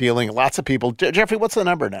 we're dealing, lots of people. Jeffrey, what's the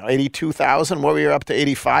number now? 82,000? What were you up to?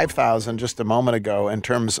 85,000 just a moment ago in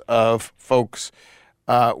terms of folks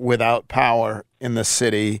without power in the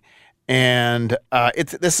city. And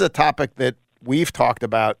this is a topic that we've talked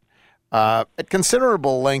about at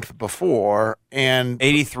considerable length before. And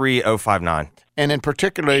 83059. And in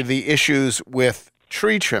particular, the issues with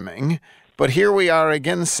tree trimming. But here we are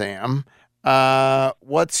again, Sam.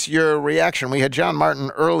 What's your reaction? We had John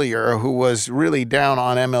Martin earlier, who was really down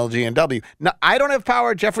on MLGW. Now, I don't have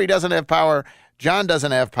power. Jeffrey doesn't have power. John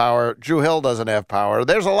doesn't have power. Drew Hill doesn't have power.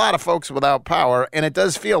 There's a lot of folks without power, and it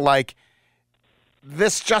does feel like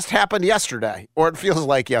this just happened yesterday, or it feels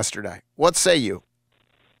like yesterday. What say you?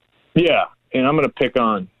 Yeah, and I'm going to pick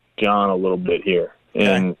on John a little bit here,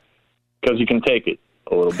 and because you can take it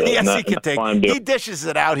a little bit. Yes, he can take it. He dishes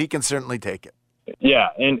it out. He can certainly take it. Yeah,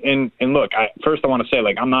 and look, I want to say,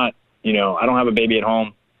 I'm not, I don't have a baby at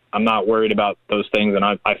home. I'm not worried about those things, and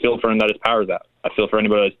I feel for him that his power's out. I feel for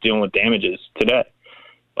anybody that's dealing with damages today,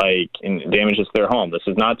 and damages to their home. This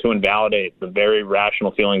is not to invalidate the very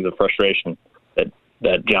rational feelings of frustration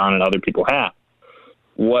that John and other people have.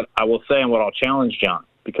 What I will say, and what I'll challenge John,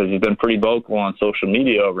 because he's been pretty vocal on social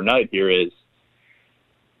media overnight here, is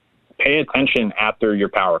pay attention after your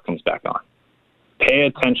power comes back on. Pay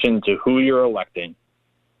attention to who you're electing,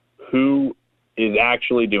 who is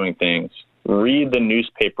actually doing things. Read the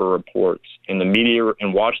newspaper reports and the media,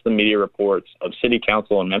 and watch the media reports of city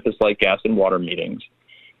council and Memphis Light, Gas, and Water meetings.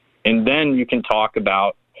 And then you can talk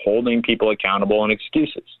about holding people accountable and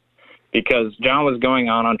excuses. Because John was going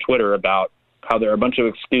on Twitter about how there are a bunch of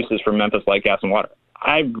excuses for Memphis Light, Gas, and Water.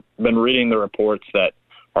 I've been reading the reports that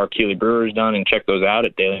our Keeley Brewer's done, and check those out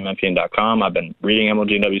at dailymemphian.com. I've been reading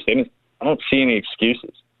MLGW statements. I don't see any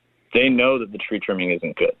excuses. They know that the tree trimming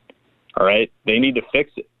isn't good. All right? They need to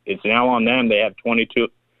fix it. It's now on them. They have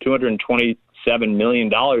 $227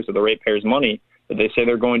 million of the ratepayers' money that they say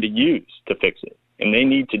they're going to use to fix it. And they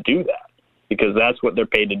need to do that, because that's what they're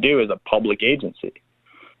paid to do as a public agency.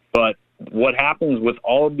 But what happens with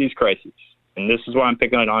all of these crises, and this is why I'm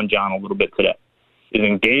picking it on John a little bit today, is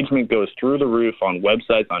engagement goes through the roof on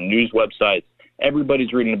websites, on news websites.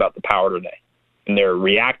 Everybody's reading about the power today, and they're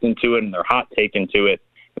reacting to it, and they're hot taking to it.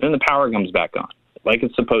 And then the power comes back on, like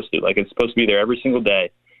it's supposed to. Like it's supposed to be there every single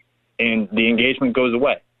day, and the engagement goes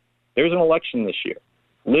away. There's an election this year.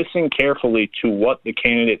 Listen carefully to what the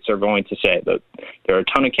candidates are going to say. There are a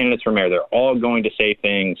ton of candidates for mayor. They're all going to say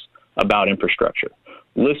things about infrastructure.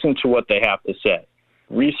 Listen to what they have to say.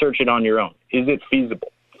 Research it on your own. Is it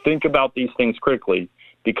feasible? Think about these things critically,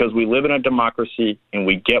 because we live in a democracy and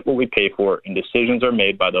we get what we pay for, and decisions are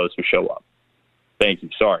made by those who show up. Thank you.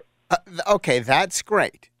 Sorry. Okay, that's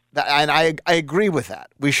great. And I agree with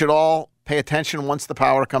that. We should all pay attention once the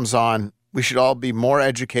power comes on. We should all be more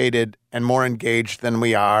educated and more engaged than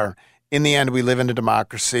we are. In the end, we live in a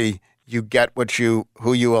democracy. You get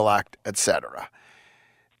who you elect, etc.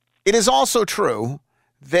 It is also true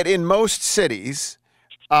that in most cities,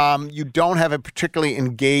 you don't have a particularly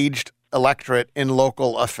engaged electorate in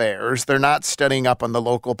local affairs. They're not studying up on the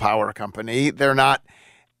local power company. They're not,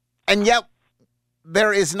 and yet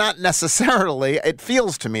there is not necessarily, it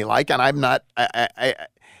feels to me like, and I'm not,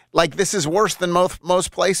 like this is worse than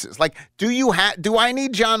most places. Like, do I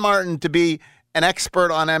need John Martin to be an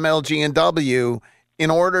expert on MLG&W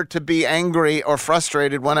in order to be angry or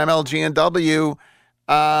frustrated when MLG&W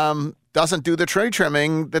doesn't do the tree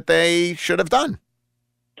trimming that they should have done?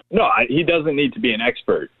 No, he doesn't need to be an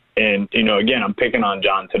expert. And, again, I'm picking on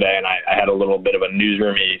John today, and I had a little bit of a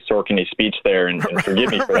newsroomy, Sorkin-y speech there, and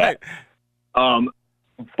forgive me for right. that.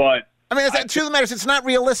 But I mean, truth of the matter is, it's not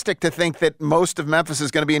realistic to think that most of Memphis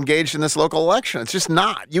is going to be engaged in this local election. It's just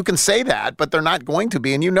not. You can say that, but they're not going to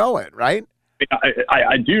be, and you know it, right?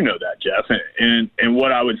 I do know that, Jeff. And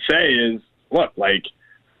what I would say is, look, like,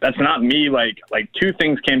 that's not me. Like two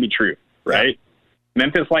things can be true, right? Yeah.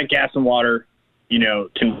 Memphis, like gas and water,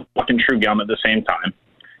 can walk and chew gum at the same time.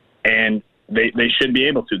 And they should be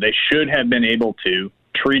able to. They should have been able to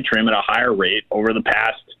tree trim at a higher rate over the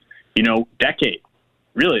past, decade.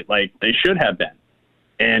 Really, like they should have been.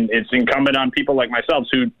 And it's incumbent on people like myself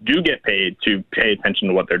who do get paid to pay attention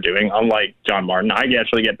to what they're doing. Unlike John Martin, I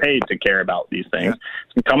actually get paid to care about these things. Yeah.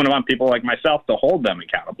 It's incumbent on people like myself to hold them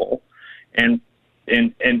accountable. And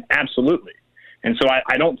absolutely. And so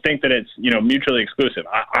I don't think that it's, mutually exclusive.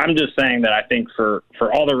 I'm just saying that I think for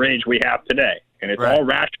all the rage we have today, and it's all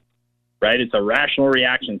rational, right? It's a rational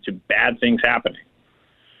reaction to bad things happening.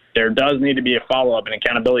 There does need to be a follow-up and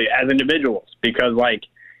accountability as individuals, because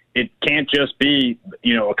it can't just be,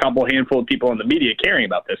 a handful of people in the media caring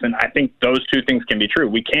about this. And I think those two things can be true.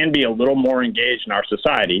 We can be a little more engaged in our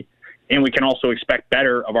society, and we can also expect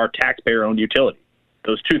better of our taxpayer-owned utility.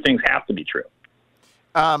 Those two things have to be true.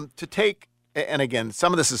 And again,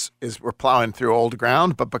 some of this is we're plowing through old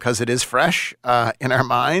ground, but because it is fresh in our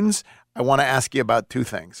minds, I want to ask you about two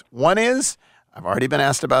things. One is, I've already been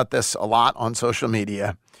asked about this a lot on social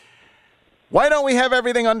media. Why don't we have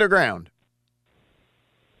everything underground?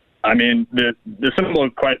 I mean, the simple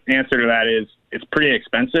answer to that is it's pretty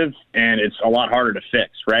expensive and it's a lot harder to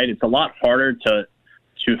fix, right? It's a lot harder to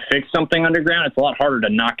fix something underground. It's a lot harder to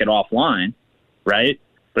knock it offline, right?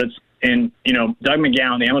 But Doug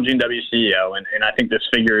McGowan, the MLG&W CEO, and I think this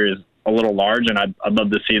figure is a little large, and I'd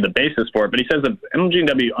love to see the basis for it, but he says that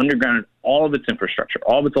MLG&W undergrounded all of its infrastructure,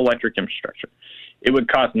 all of its electric infrastructure. It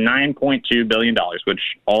would cost $9.2 billion, which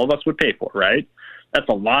all of us would pay for, right? That's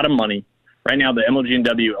a lot of money. Right now, the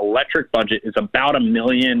MLG&W electric budget is about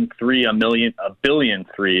 $1.3 billion,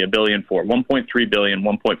 $1.4 billion,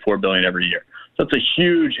 $1.4 billion every year. So it's a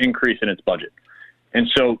huge increase in its budget. And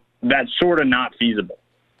so that's sort of not feasible.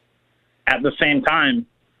 At the same time,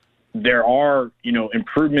 there are,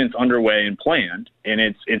 improvements underway and planned, and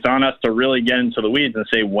it's on us to really get into the weeds and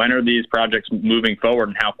say, when are these projects moving forward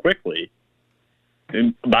and how quickly?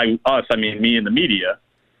 And by us, I mean me and the media,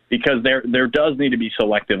 because there does need to be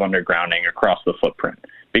selective undergrounding across the footprint.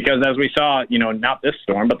 Because as we saw, not this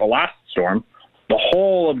storm, but the last storm, the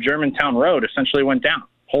whole of Germantown Road essentially went down,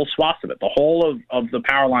 whole swaths of it. The whole of the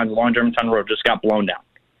power lines along Germantown Road just got blown down,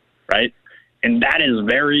 right? And that is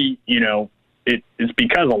very, it's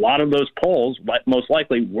because a lot of those poles most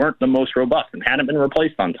likely weren't the most robust and hadn't been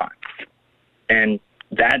replaced on time. And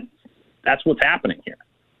that's what's happening here.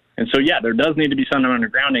 And so, yeah, there does need to be some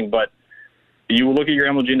undergrounding, but you look at your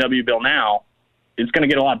MLG&W bill now, it's going to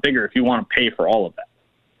get a lot bigger if you want to pay for all of that.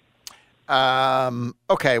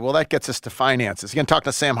 Okay, well, that gets us to finances. You can talk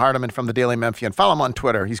to Sam Hardiman from the Daily Memphian. Follow him on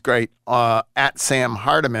Twitter. He's great, at Sam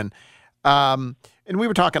Hardiman. And we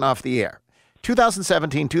were talking off the air.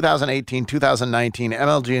 2017, 2018, 2019,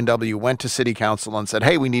 MLG&W went to City Council and said,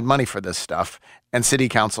 hey, we need money for this stuff. And City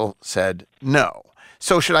Council said no.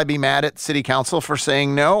 So should I be mad at City Council for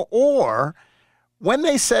saying no? Or when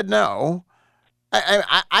they said no,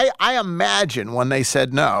 I imagine when they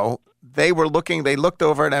said no, they looked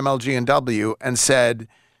over at MLG&W and said,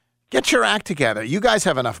 get your act together. You guys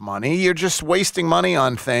have enough money. You're just wasting money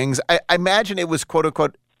on things. I imagine it was, quote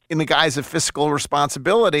unquote, in the guise of fiscal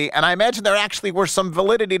responsibility. And I imagine there actually were some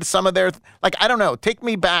validity to some of their, I don't know, take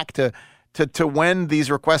me back to when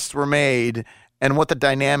these requests were made and what the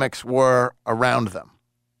dynamics were around them.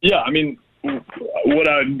 Yeah, I mean, what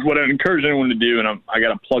I encourage anyone to do, and I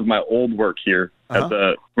got to plug my old work here at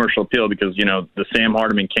the Commercial Appeal because the Sam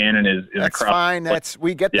Hardiman canon is that's across. Fine.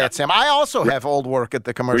 We get that, Sam. I also have old work at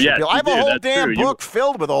the Commercial Appeal. I have a whole damn book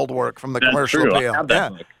filled with old work from the Commercial Appeal. I have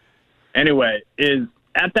that book. Anyway,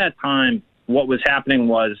 at that time, what was happening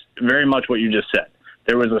was very much what you just said.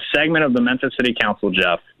 There was a segment of the Memphis City Council,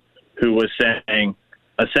 Jeff, who was saying,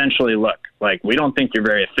 essentially, look, we don't think you're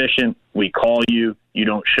very efficient. We call you. You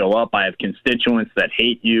don't show up. I have constituents that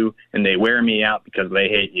hate you, and they wear me out because they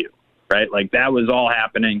hate you, right? That was all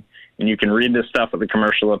happening, and you can read this stuff at the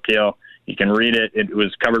Commercial Appeal. You can read it. It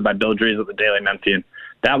was covered by Bill Dries at the Daily Memphian.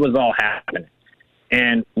 That was all happening.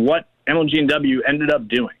 And what MLGW ended up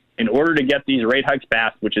doing, in order to get these rate hikes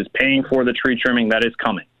passed, which is paying for the tree trimming that is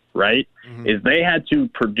coming, right, is they had to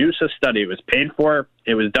produce a study. It was paid for.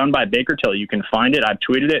 It was done by Baker Tilly. You can find it. I've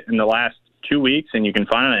tweeted it in the last 2 weeks, and you can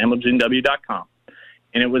find it on MLGW.com.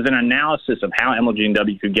 And it was an analysis of how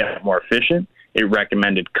MLGW could get more efficient. It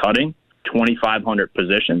recommended cutting 2,500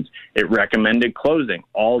 positions. It recommended closing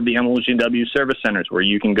all of the MLGW service centers where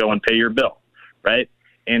you can go and pay your bill, right?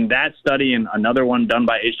 And that study and another one done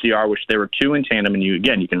by HDR, which there were two in tandem, and you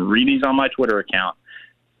can read these on my Twitter account,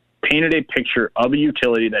 painted a picture of a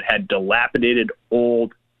utility that had dilapidated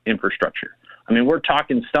old infrastructure. I mean, we're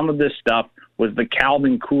talking some of this stuff was the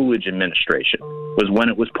Calvin Coolidge administration was when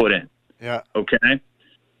it was put in. Yeah. Okay.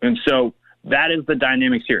 And so that is the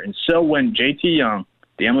dynamics here. And so when JT Young,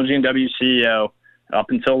 the MLGW CEO, up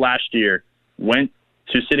until last year, went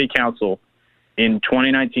to city council in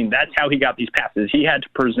 2019, that's how he got these passes. He had to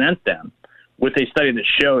present them with a study that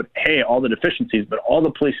showed, hey, all the deficiencies, but all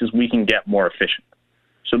the places we can get more efficient.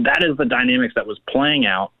 So that is the dynamics that was playing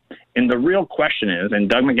out. And the real question is, and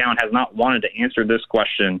Doug McGowan has not wanted to answer this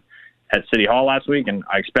question at City Hall last week, and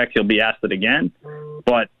I expect he'll be asked it again,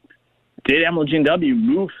 but did MLGW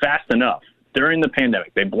move fast enough during the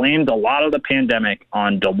pandemic? They blamed a lot of the pandemic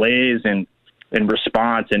on delays in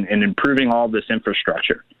response and improving all this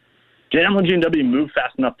infrastructure. Did MLGW move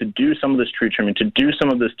fast enough to do some of this tree trimming, to do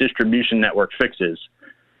some of this distribution network fixes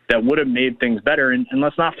that would have made things better? And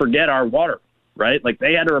let's not forget our water, right?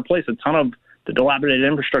 They had to replace a ton of the dilapidated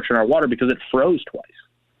infrastructure in our water because it froze twice.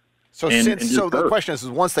 So the question is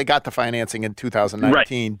once they got the financing in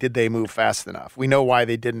 2019, Did they move fast enough? We know why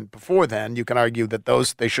they didn't before then. You can argue that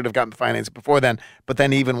they should have gotten the financing before then, but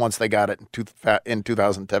then even once they got it in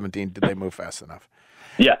 2017, did they move fast enough?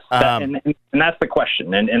 Yes, and that's the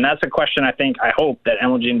question. And that's a question I hope that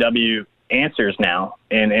MLGW answers now.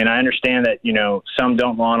 And I understand that, some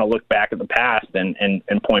don't want to look back at the past and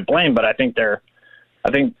point blame, but I think that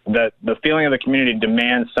the feeling of the community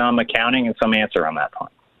demands some accounting and some answer on that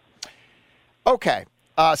point. Okay.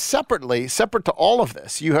 Separate to all of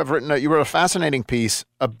this, you wrote a fascinating piece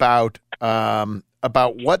about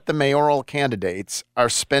what the mayoral candidates are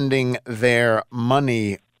spending their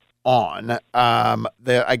money on.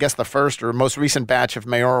 I guess the first or most recent batch of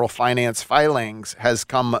mayoral finance filings has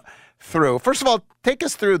come through. First of all, take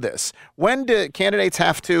us through this. When do candidates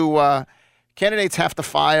have to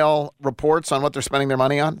file reports on what they're spending their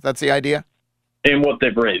money on? That's the idea? And what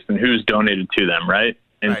they've raised and who's donated to them, right?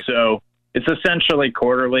 And so it's essentially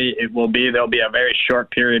quarterly. There'll be a very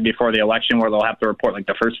short period before the election where they'll have to report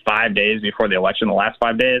the first 5 days before the election, the last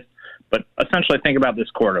 5 days. But essentially think about this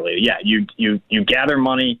quarterly. Yeah, you gather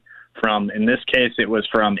money from, in this case, it was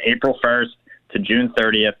from April 1st to June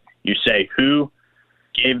 30th. You say who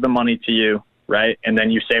gave the money to you, right? And then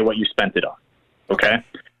you say what you spent it on, okay?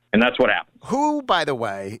 And that's what happened. Who, by the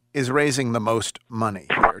way, is raising the most money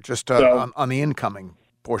here, just on the incoming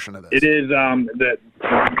portion of this? It is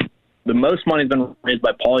the most money has been raised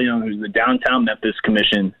by Paul Young, who's the Downtown Memphis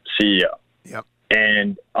Commission CEO. Yep.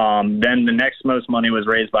 And then the next most money was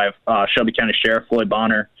raised by Shelby County Sheriff Floyd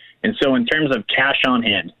Bonner. And so in terms of cash on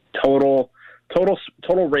hand, total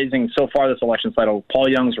raising so far this election cycle, Paul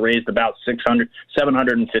Young's raised about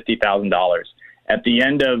 $750,000. At the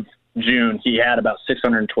end of June, he had about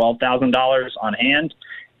 $612,000 on hand,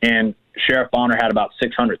 and Sheriff Bonner had about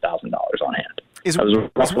 $600,000 on hand. That was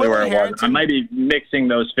roughly where it was. I might be mixing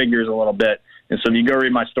those figures a little bit. And so if you go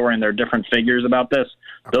read my story and there are different figures about this,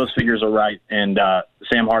 those figures are right. And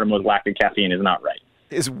Sam Hardiman with lactic caffeine is not right.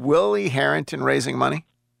 Is Willie Harrington raising money?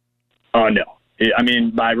 No. I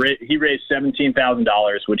mean, he raised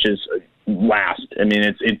 $17,000, which is last. I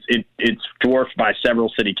mean, it's dwarfed by several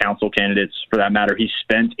city council candidates for that matter. He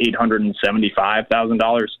spent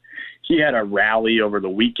 $875,000. He had a rally over the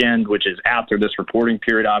weekend, which is after this reporting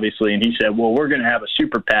period, obviously, and he said, well, we're going to have a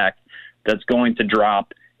super PAC that's going to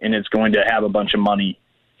drop, and it's going to have a bunch of money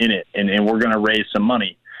in it, and we're going to raise some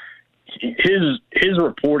money. his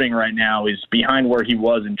reporting right now is behind where he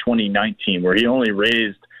was in 2019, where he only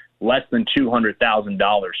raised less than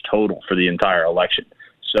 $200,000 total for the entire election.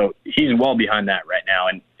 So he's well behind that right now,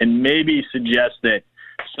 and maybe suggests that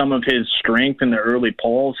some of his strength in the early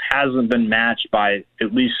polls hasn't been matched by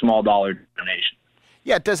at least small dollar donations.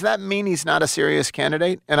 Yeah, does that mean he's not a serious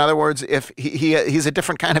candidate? In other words, if he's a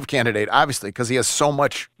different kind of candidate, obviously, because he has so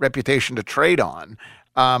much reputation to trade on.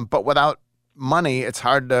 But without money, it's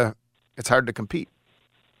hard to compete.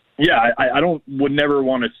 Yeah, I would never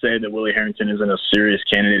want to say that Willie Harrington isn't a serious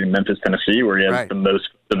candidate in Memphis, Tennessee, where he has the most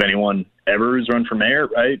of anyone ever who's run for mayor,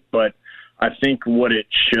 right? But I think what it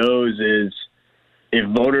shows is if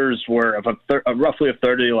voters were roughly a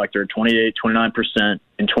third of the electorate, 28, 29%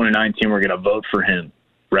 in 2019, were going to vote for him,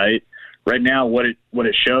 right? Right now, what it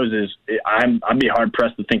shows is I'd be hard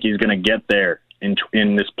pressed to think he's going to get there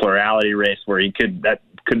in this plurality race where that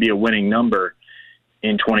could be a winning number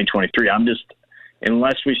in 2023.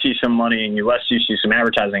 Unless we see some money and unless you see some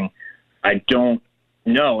advertising, I don't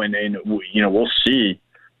know, and we'll see.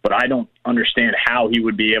 But I don't understand how he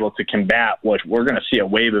would be able to combat what we're going to see a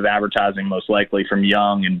wave of advertising, most likely from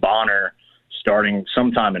Young and Bonner, starting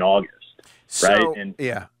sometime in August, right?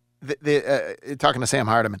 Talking to Sam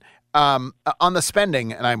Hardiman on the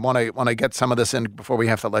spending, and I want to get some of this in before we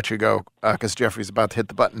have to let you go because Jeffrey's about to hit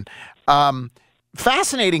the button.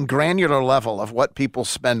 Fascinating granular level of what people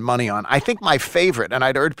spend money on. I think my favorite, and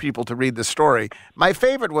I'd urge people to read the story, my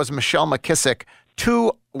favorite was Michelle McKissick,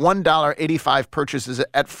 2 $1.85 purchases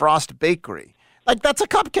at Frost Bakery. Like, that's a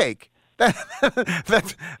cupcake.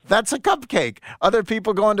 That's a cupcake. Other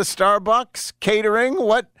people going to Starbucks, catering.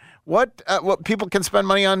 What people can spend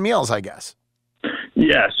money on meals, I guess.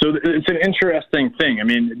 Yeah, so it's an interesting thing. I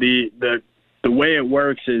mean, the way it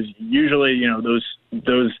works is usually,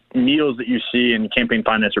 those meals that you see in campaign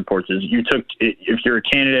finance reports is if you're a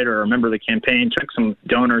candidate or a member of the campaign, took some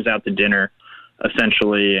donors out to dinner,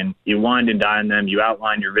 essentially, and you wined and dine them, you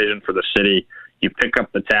outline your vision for the city, you pick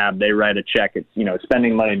up the tab, they write a check, it's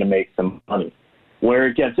spending money to make some money. Where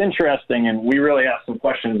it gets interesting, and we really asked some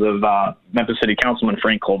questions of Memphis City Councilman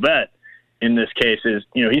Frank Colvette in this case, is,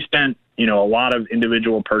 he spent, a lot of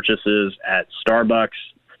individual purchases at Starbucks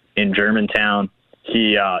in Germantown.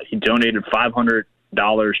 He donated $500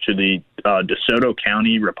 to the DeSoto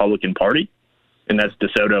County Republican Party, and that's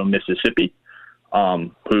DeSoto, Mississippi,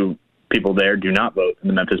 who people there do not vote in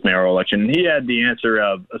the Memphis mayoral election. And he had the answer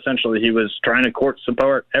of essentially he was trying to court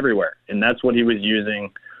support everywhere, and that's what he was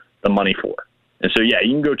using the money for. And so, yeah,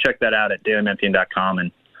 you can go check that out at dailymemphian.com.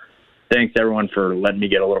 And thanks, everyone, for letting me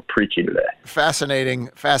get a little preachy today. Fascinating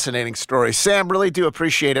story. Sam, really do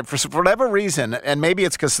appreciate it. For whatever reason, and maybe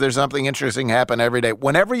it's because there's something interesting happen every day,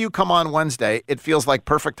 whenever you come on Wednesday, it feels like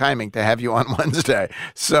perfect timing to have you on Wednesday.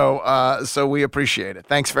 So we appreciate it.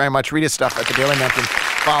 Thanks very much. Read his stuff at the Daily Memphian.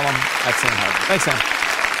 Follow him at Sam Hardiman. Thanks,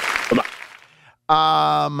 Sam.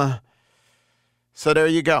 Bye-bye. So there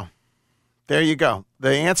you go. The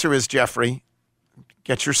answer is, Jeffrey,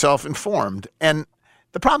 get yourself informed. And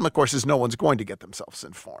the problem, of course, is no one's going to get themselves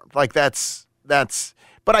informed. Like that's.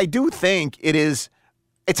 But I do think it's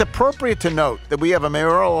appropriate to note that we have a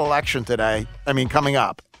mayoral election today. Coming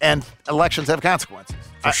up, and elections have consequences.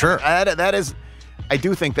 For sure. I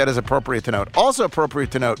do think that is appropriate to note. Also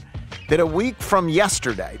appropriate to note that a week from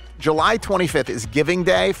yesterday, July 25th, is Giving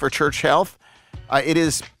Day for Church Health. It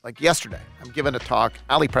is like yesterday. I'm giving a talk.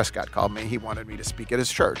 Ali Prescott called me. He wanted me to speak at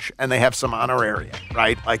his church, and they have some honoraria,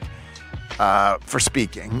 right? Like. For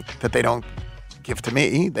speaking that they don't give to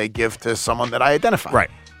me, they give to someone that I identify. Right.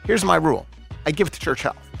 Here's my rule. I give to Church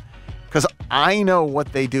Health because I know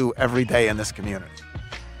what they do every day in this community.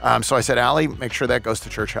 So I said, Allie, make sure that goes to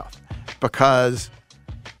Church Health because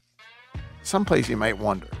someplace you might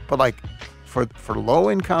wonder, but like for low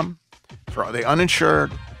income, for the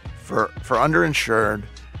uninsured, for underinsured,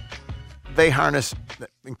 they harness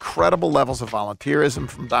incredible levels of volunteerism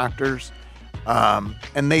from doctors.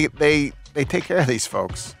 And they take care of these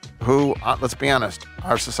folks who, let's be honest,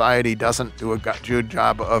 our society doesn't do a good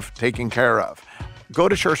job of taking care of. Go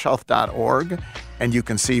to churchhealth.org and you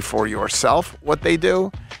can see for yourself what they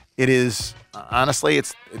do. It is, honestly,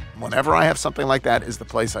 whenever I have something like that is the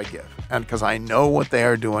place I give. And because I know what they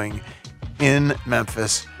are doing in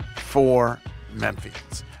Memphis for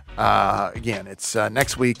Memphians. Again, it's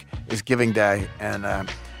next week is Giving Day,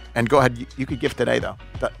 and go ahead. You could give today, though.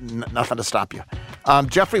 Nothing to stop you.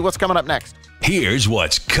 Jeffrey, what's coming up next? Here's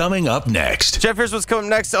what's coming up next. Jeff, here's what's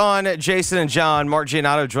coming next on Jason and John. Mark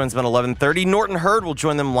Giannotto joins them at 11:30. Norton Hurd will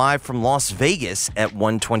join them live from Las Vegas at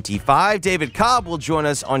 1:25. David Cobb will join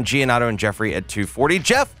us on Giannotto and Jeffrey at 2:40.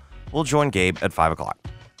 Jeff will join Gabe at 5 o'clock.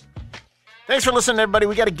 Thanks for listening, everybody.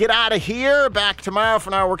 We got to get out of here. Back tomorrow for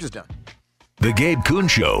now. Work is done. The Gabe Kuhn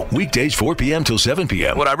Show, weekdays 4 p.m. till 7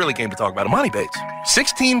 p.m. What I really came to talk about, Imani Bates.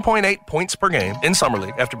 16.8 points per game in Summer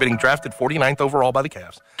League after being drafted 49th overall by the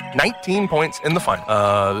Cavs. 19 points in the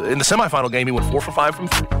final. In the semifinal game, he went 4 for 5 from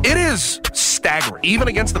 3. It is staggering. Even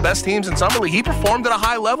against the best teams in Summer League, he performed at a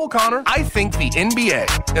high level, Connor. I think the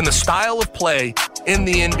NBA and the style of play in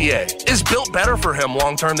the NBA is built better for him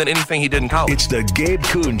long-term than anything he did in college. It's the Gabe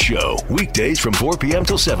Kuhn Show, weekdays from 4 p.m.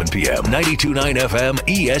 till 7 p.m. 92.9 FM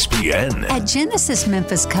ESPN. At Genesis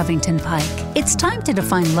Memphis Covington Pike, it's time to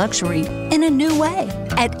define luxury in a new way.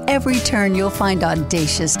 At every turn, you'll find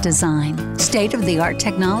audacious design, state-of-the-art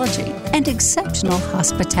technology, and exceptional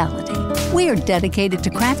hospitality. We are dedicated to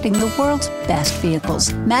crafting the world's best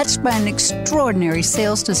vehicles, matched by an extraordinary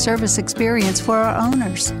sales-to-service experience for our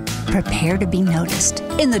owners. Prepare to be noticed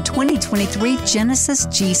in the 2023 Genesis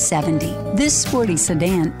G70. This sporty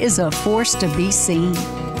sedan is a force to be seen.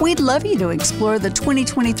 We'd love you to explore the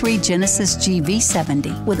 2023 Genesis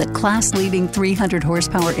GV70 with a class-leading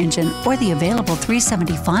 300-horsepower engine or the available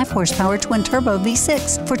 375-horsepower twin-turbo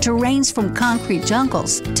V6 for terrains from concrete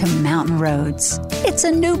jungles to mountain roads. It's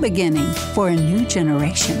a new beginning for a new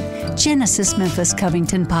generation. Genesis Memphis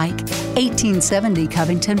Covington Pike, 1870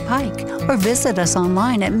 Covington Pike, or visit us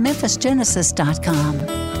online at memphisgenesis.com.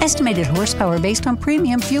 Estimated horsepower based on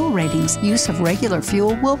premium fuel ratings. Use of regular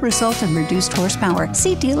fuel will result in reduced horsepower.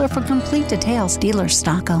 See dealer for complete details. Dealer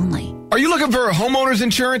stock only. Are you looking for homeowner's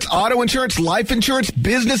insurance, auto insurance, life insurance,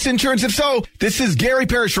 business insurance? If so, this is Gary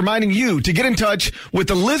Parrish reminding you to get in touch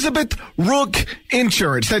with Elizabeth Rook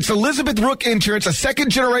Insurance. That's Elizabeth Rook Insurance, a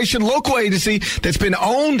second-generation local agency that's been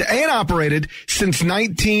owned and operated since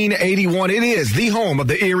 1981. It is the home of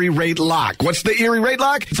the Erie Rate Lock. What's the Erie Rate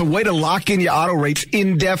Lock? It's a way to lock in your auto rates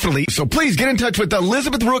indefinitely. So please get in touch with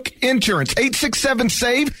Elizabeth Rook Insurance,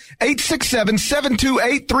 867-SAVE,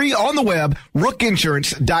 867-7283 on the web,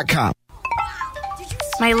 rookinsurance.com.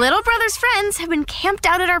 My little brother's friends have been camped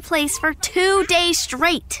out at our place for 2 days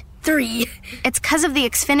straight. 3. It's because of the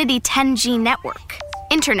Xfinity 10G network.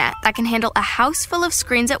 Internet that can handle a house full of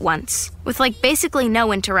screens at once, with basically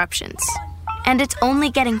no interruptions. And it's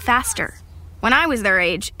only getting faster. When I was their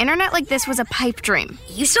age, internet like this was a pipe dream.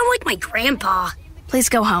 You sound like my grandpa. Please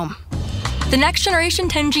go home. The next generation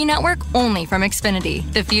 10G network only from Xfinity.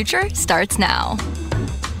 The future starts now.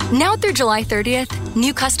 Now through July 30th,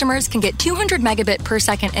 new customers can get 200 megabit per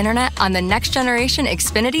second internet on the next generation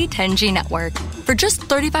Xfinity 10G network for just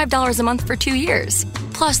 $35 a month for 2 years.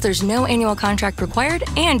 Plus, there's no annual contract required,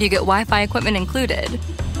 and you get Wi-Fi equipment included.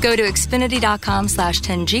 Go to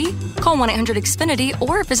Xfinity.com/10G, call 1-800-XFINITY,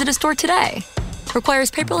 or visit a store today.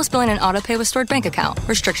 Requires paperless billing and autopay with stored bank account.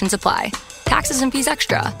 Restrictions apply. Taxes and fees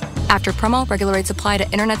extra. After promo, regular rates apply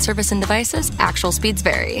to internet service and devices. Actual speeds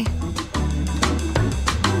vary.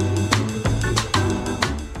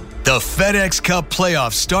 The FedEx Cup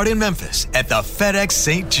playoffs start in Memphis at the FedEx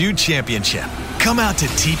St. Jude Championship. Come out to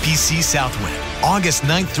TPC Southwind August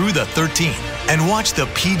 9th through the 13th and watch the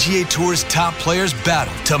PGA Tour's top players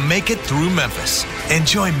battle to make it through Memphis.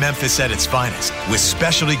 Enjoy Memphis at its finest with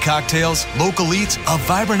specialty cocktails, local eats, a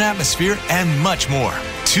vibrant atmosphere, and much more.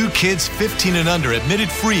 2 kids 15 and under admitted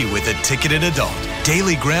free with a ticketed adult.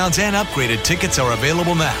 Daily grounds and upgraded tickets are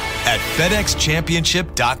available now at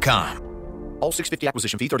FedExChampionship.com. All 650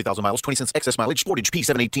 acquisition fee, 30,000 miles, 20 cents excess mileage. Sportage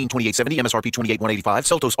P718, 2870, MSRP 28185.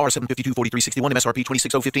 Seltos R752, 4361, MSRP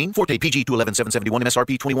 26015. Forte PG 211771,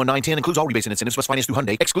 MSRP 21910. Includes all rebates and incentives. Plus finance through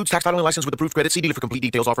Hyundai. Excludes tax title and license with approved credit. See dealer for complete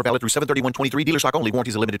details. Offer valid through 7/31/23. Dealer stock only.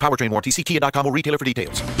 Warranties are limited. Powertrain warranty. See Kia.com or retailer for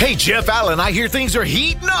details. Hey, Jeff Allen, I hear things are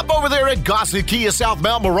heating up over there at Gossett Kia South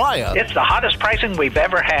Mount Moriah. It's the hottest pricing we've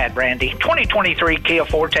ever had, Randy. 2023 Kia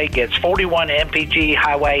Forte gets 41 MPG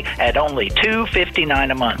highway at only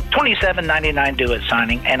 $259 a month. $27.99 do-it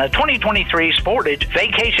signing. And a 2023 Sportage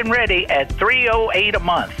Vacation Ready at $308 a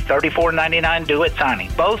month. $34.99 do-it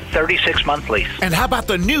signing. Both 36-month lease. And how about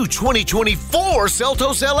the new 2024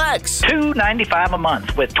 Seltos LX? $295 a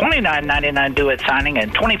month with $29.99 do-it signing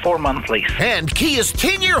and 24-month lease. And Kia's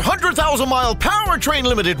 10-year, 100,000-mile powertrain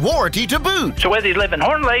limited warranty to boot. So whether you live in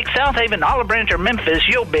Horn Lake, South Haven, Olive Branch, or Memphis,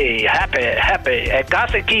 you'll be happy at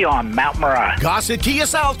Gossett Kia on Mount Moriah. Gossett Kia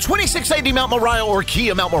South, 2680 Mount Moriah or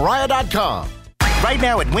KiaMountMoriah.com. Right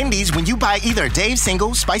now at Wendy's, when you buy either Dave's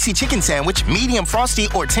Single, Spicy Chicken Sandwich, Medium Frosty,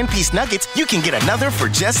 or 10-piece nuggets, you can get another for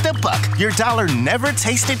just $1. Your dollar never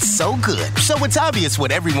tasted so good. So it's obvious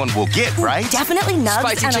what everyone will get, right? Definitely nugs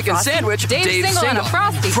Spicy and chicken a Frosty. sandwich, Dave's Single and a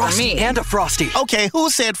Frosty for me. and a Frosty. Okay,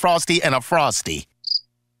 who said Frosty and a Frosty?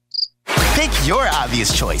 Pick your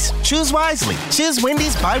obvious choice. Choose wisely. Choose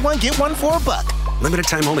Wendy's, buy one, get one for $1. Limited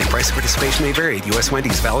time only. Price of participation may vary. U.S.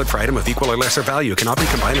 Wendy's valid for item of equal or lesser value. Cannot be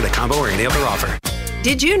combined in a combo or any other offer.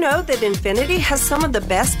 Did you know that Infiniti has some of the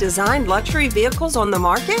best designed luxury vehicles on the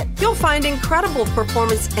market? You'll find incredible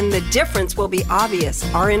performance and the difference will be obvious.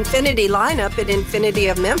 Our Infiniti lineup at Infiniti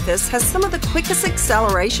of Memphis has some of the quickest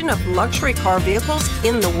acceleration of luxury car vehicles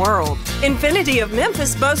in the world. Infiniti of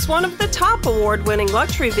Memphis boasts one of the top award-winning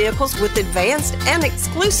luxury vehicles with advanced and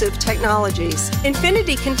exclusive technologies.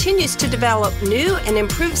 Infiniti continues to develop new and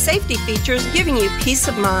improved safety features, giving you peace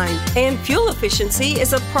of mind. And fuel efficiency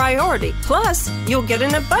is a priority. Plus, you'll get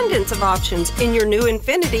an abundance of options in your new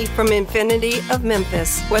Infiniti from Infiniti of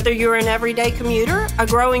Memphis. Whether you're an everyday commuter, a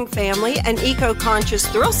growing family, an eco-conscious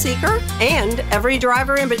thrill seeker, and every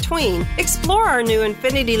driver in between, explore our new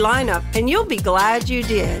Infiniti lineup and you'll be glad you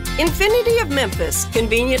did. Infiniti of Memphis,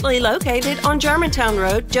 conveniently located on Germantown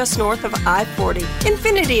Road, just north of I-40.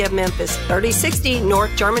 Infiniti of Memphis, 3060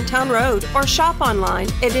 North Germantown Road, or shop online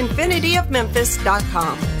at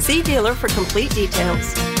infinityofmemphis.com. See dealer for complete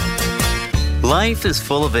details. Life is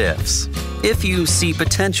full of ifs. If you see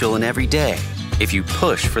potential in every day, if you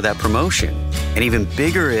push for that promotion, and even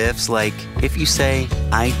bigger ifs like if you say,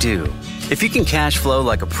 I do. If you can cash flow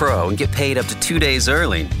like a pro and get paid up to 2 days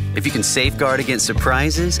early, if you can safeguard against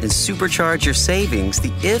surprises and supercharge your savings,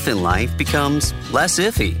 the if in life becomes less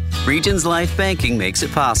iffy. Regions Life Banking makes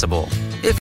it possible.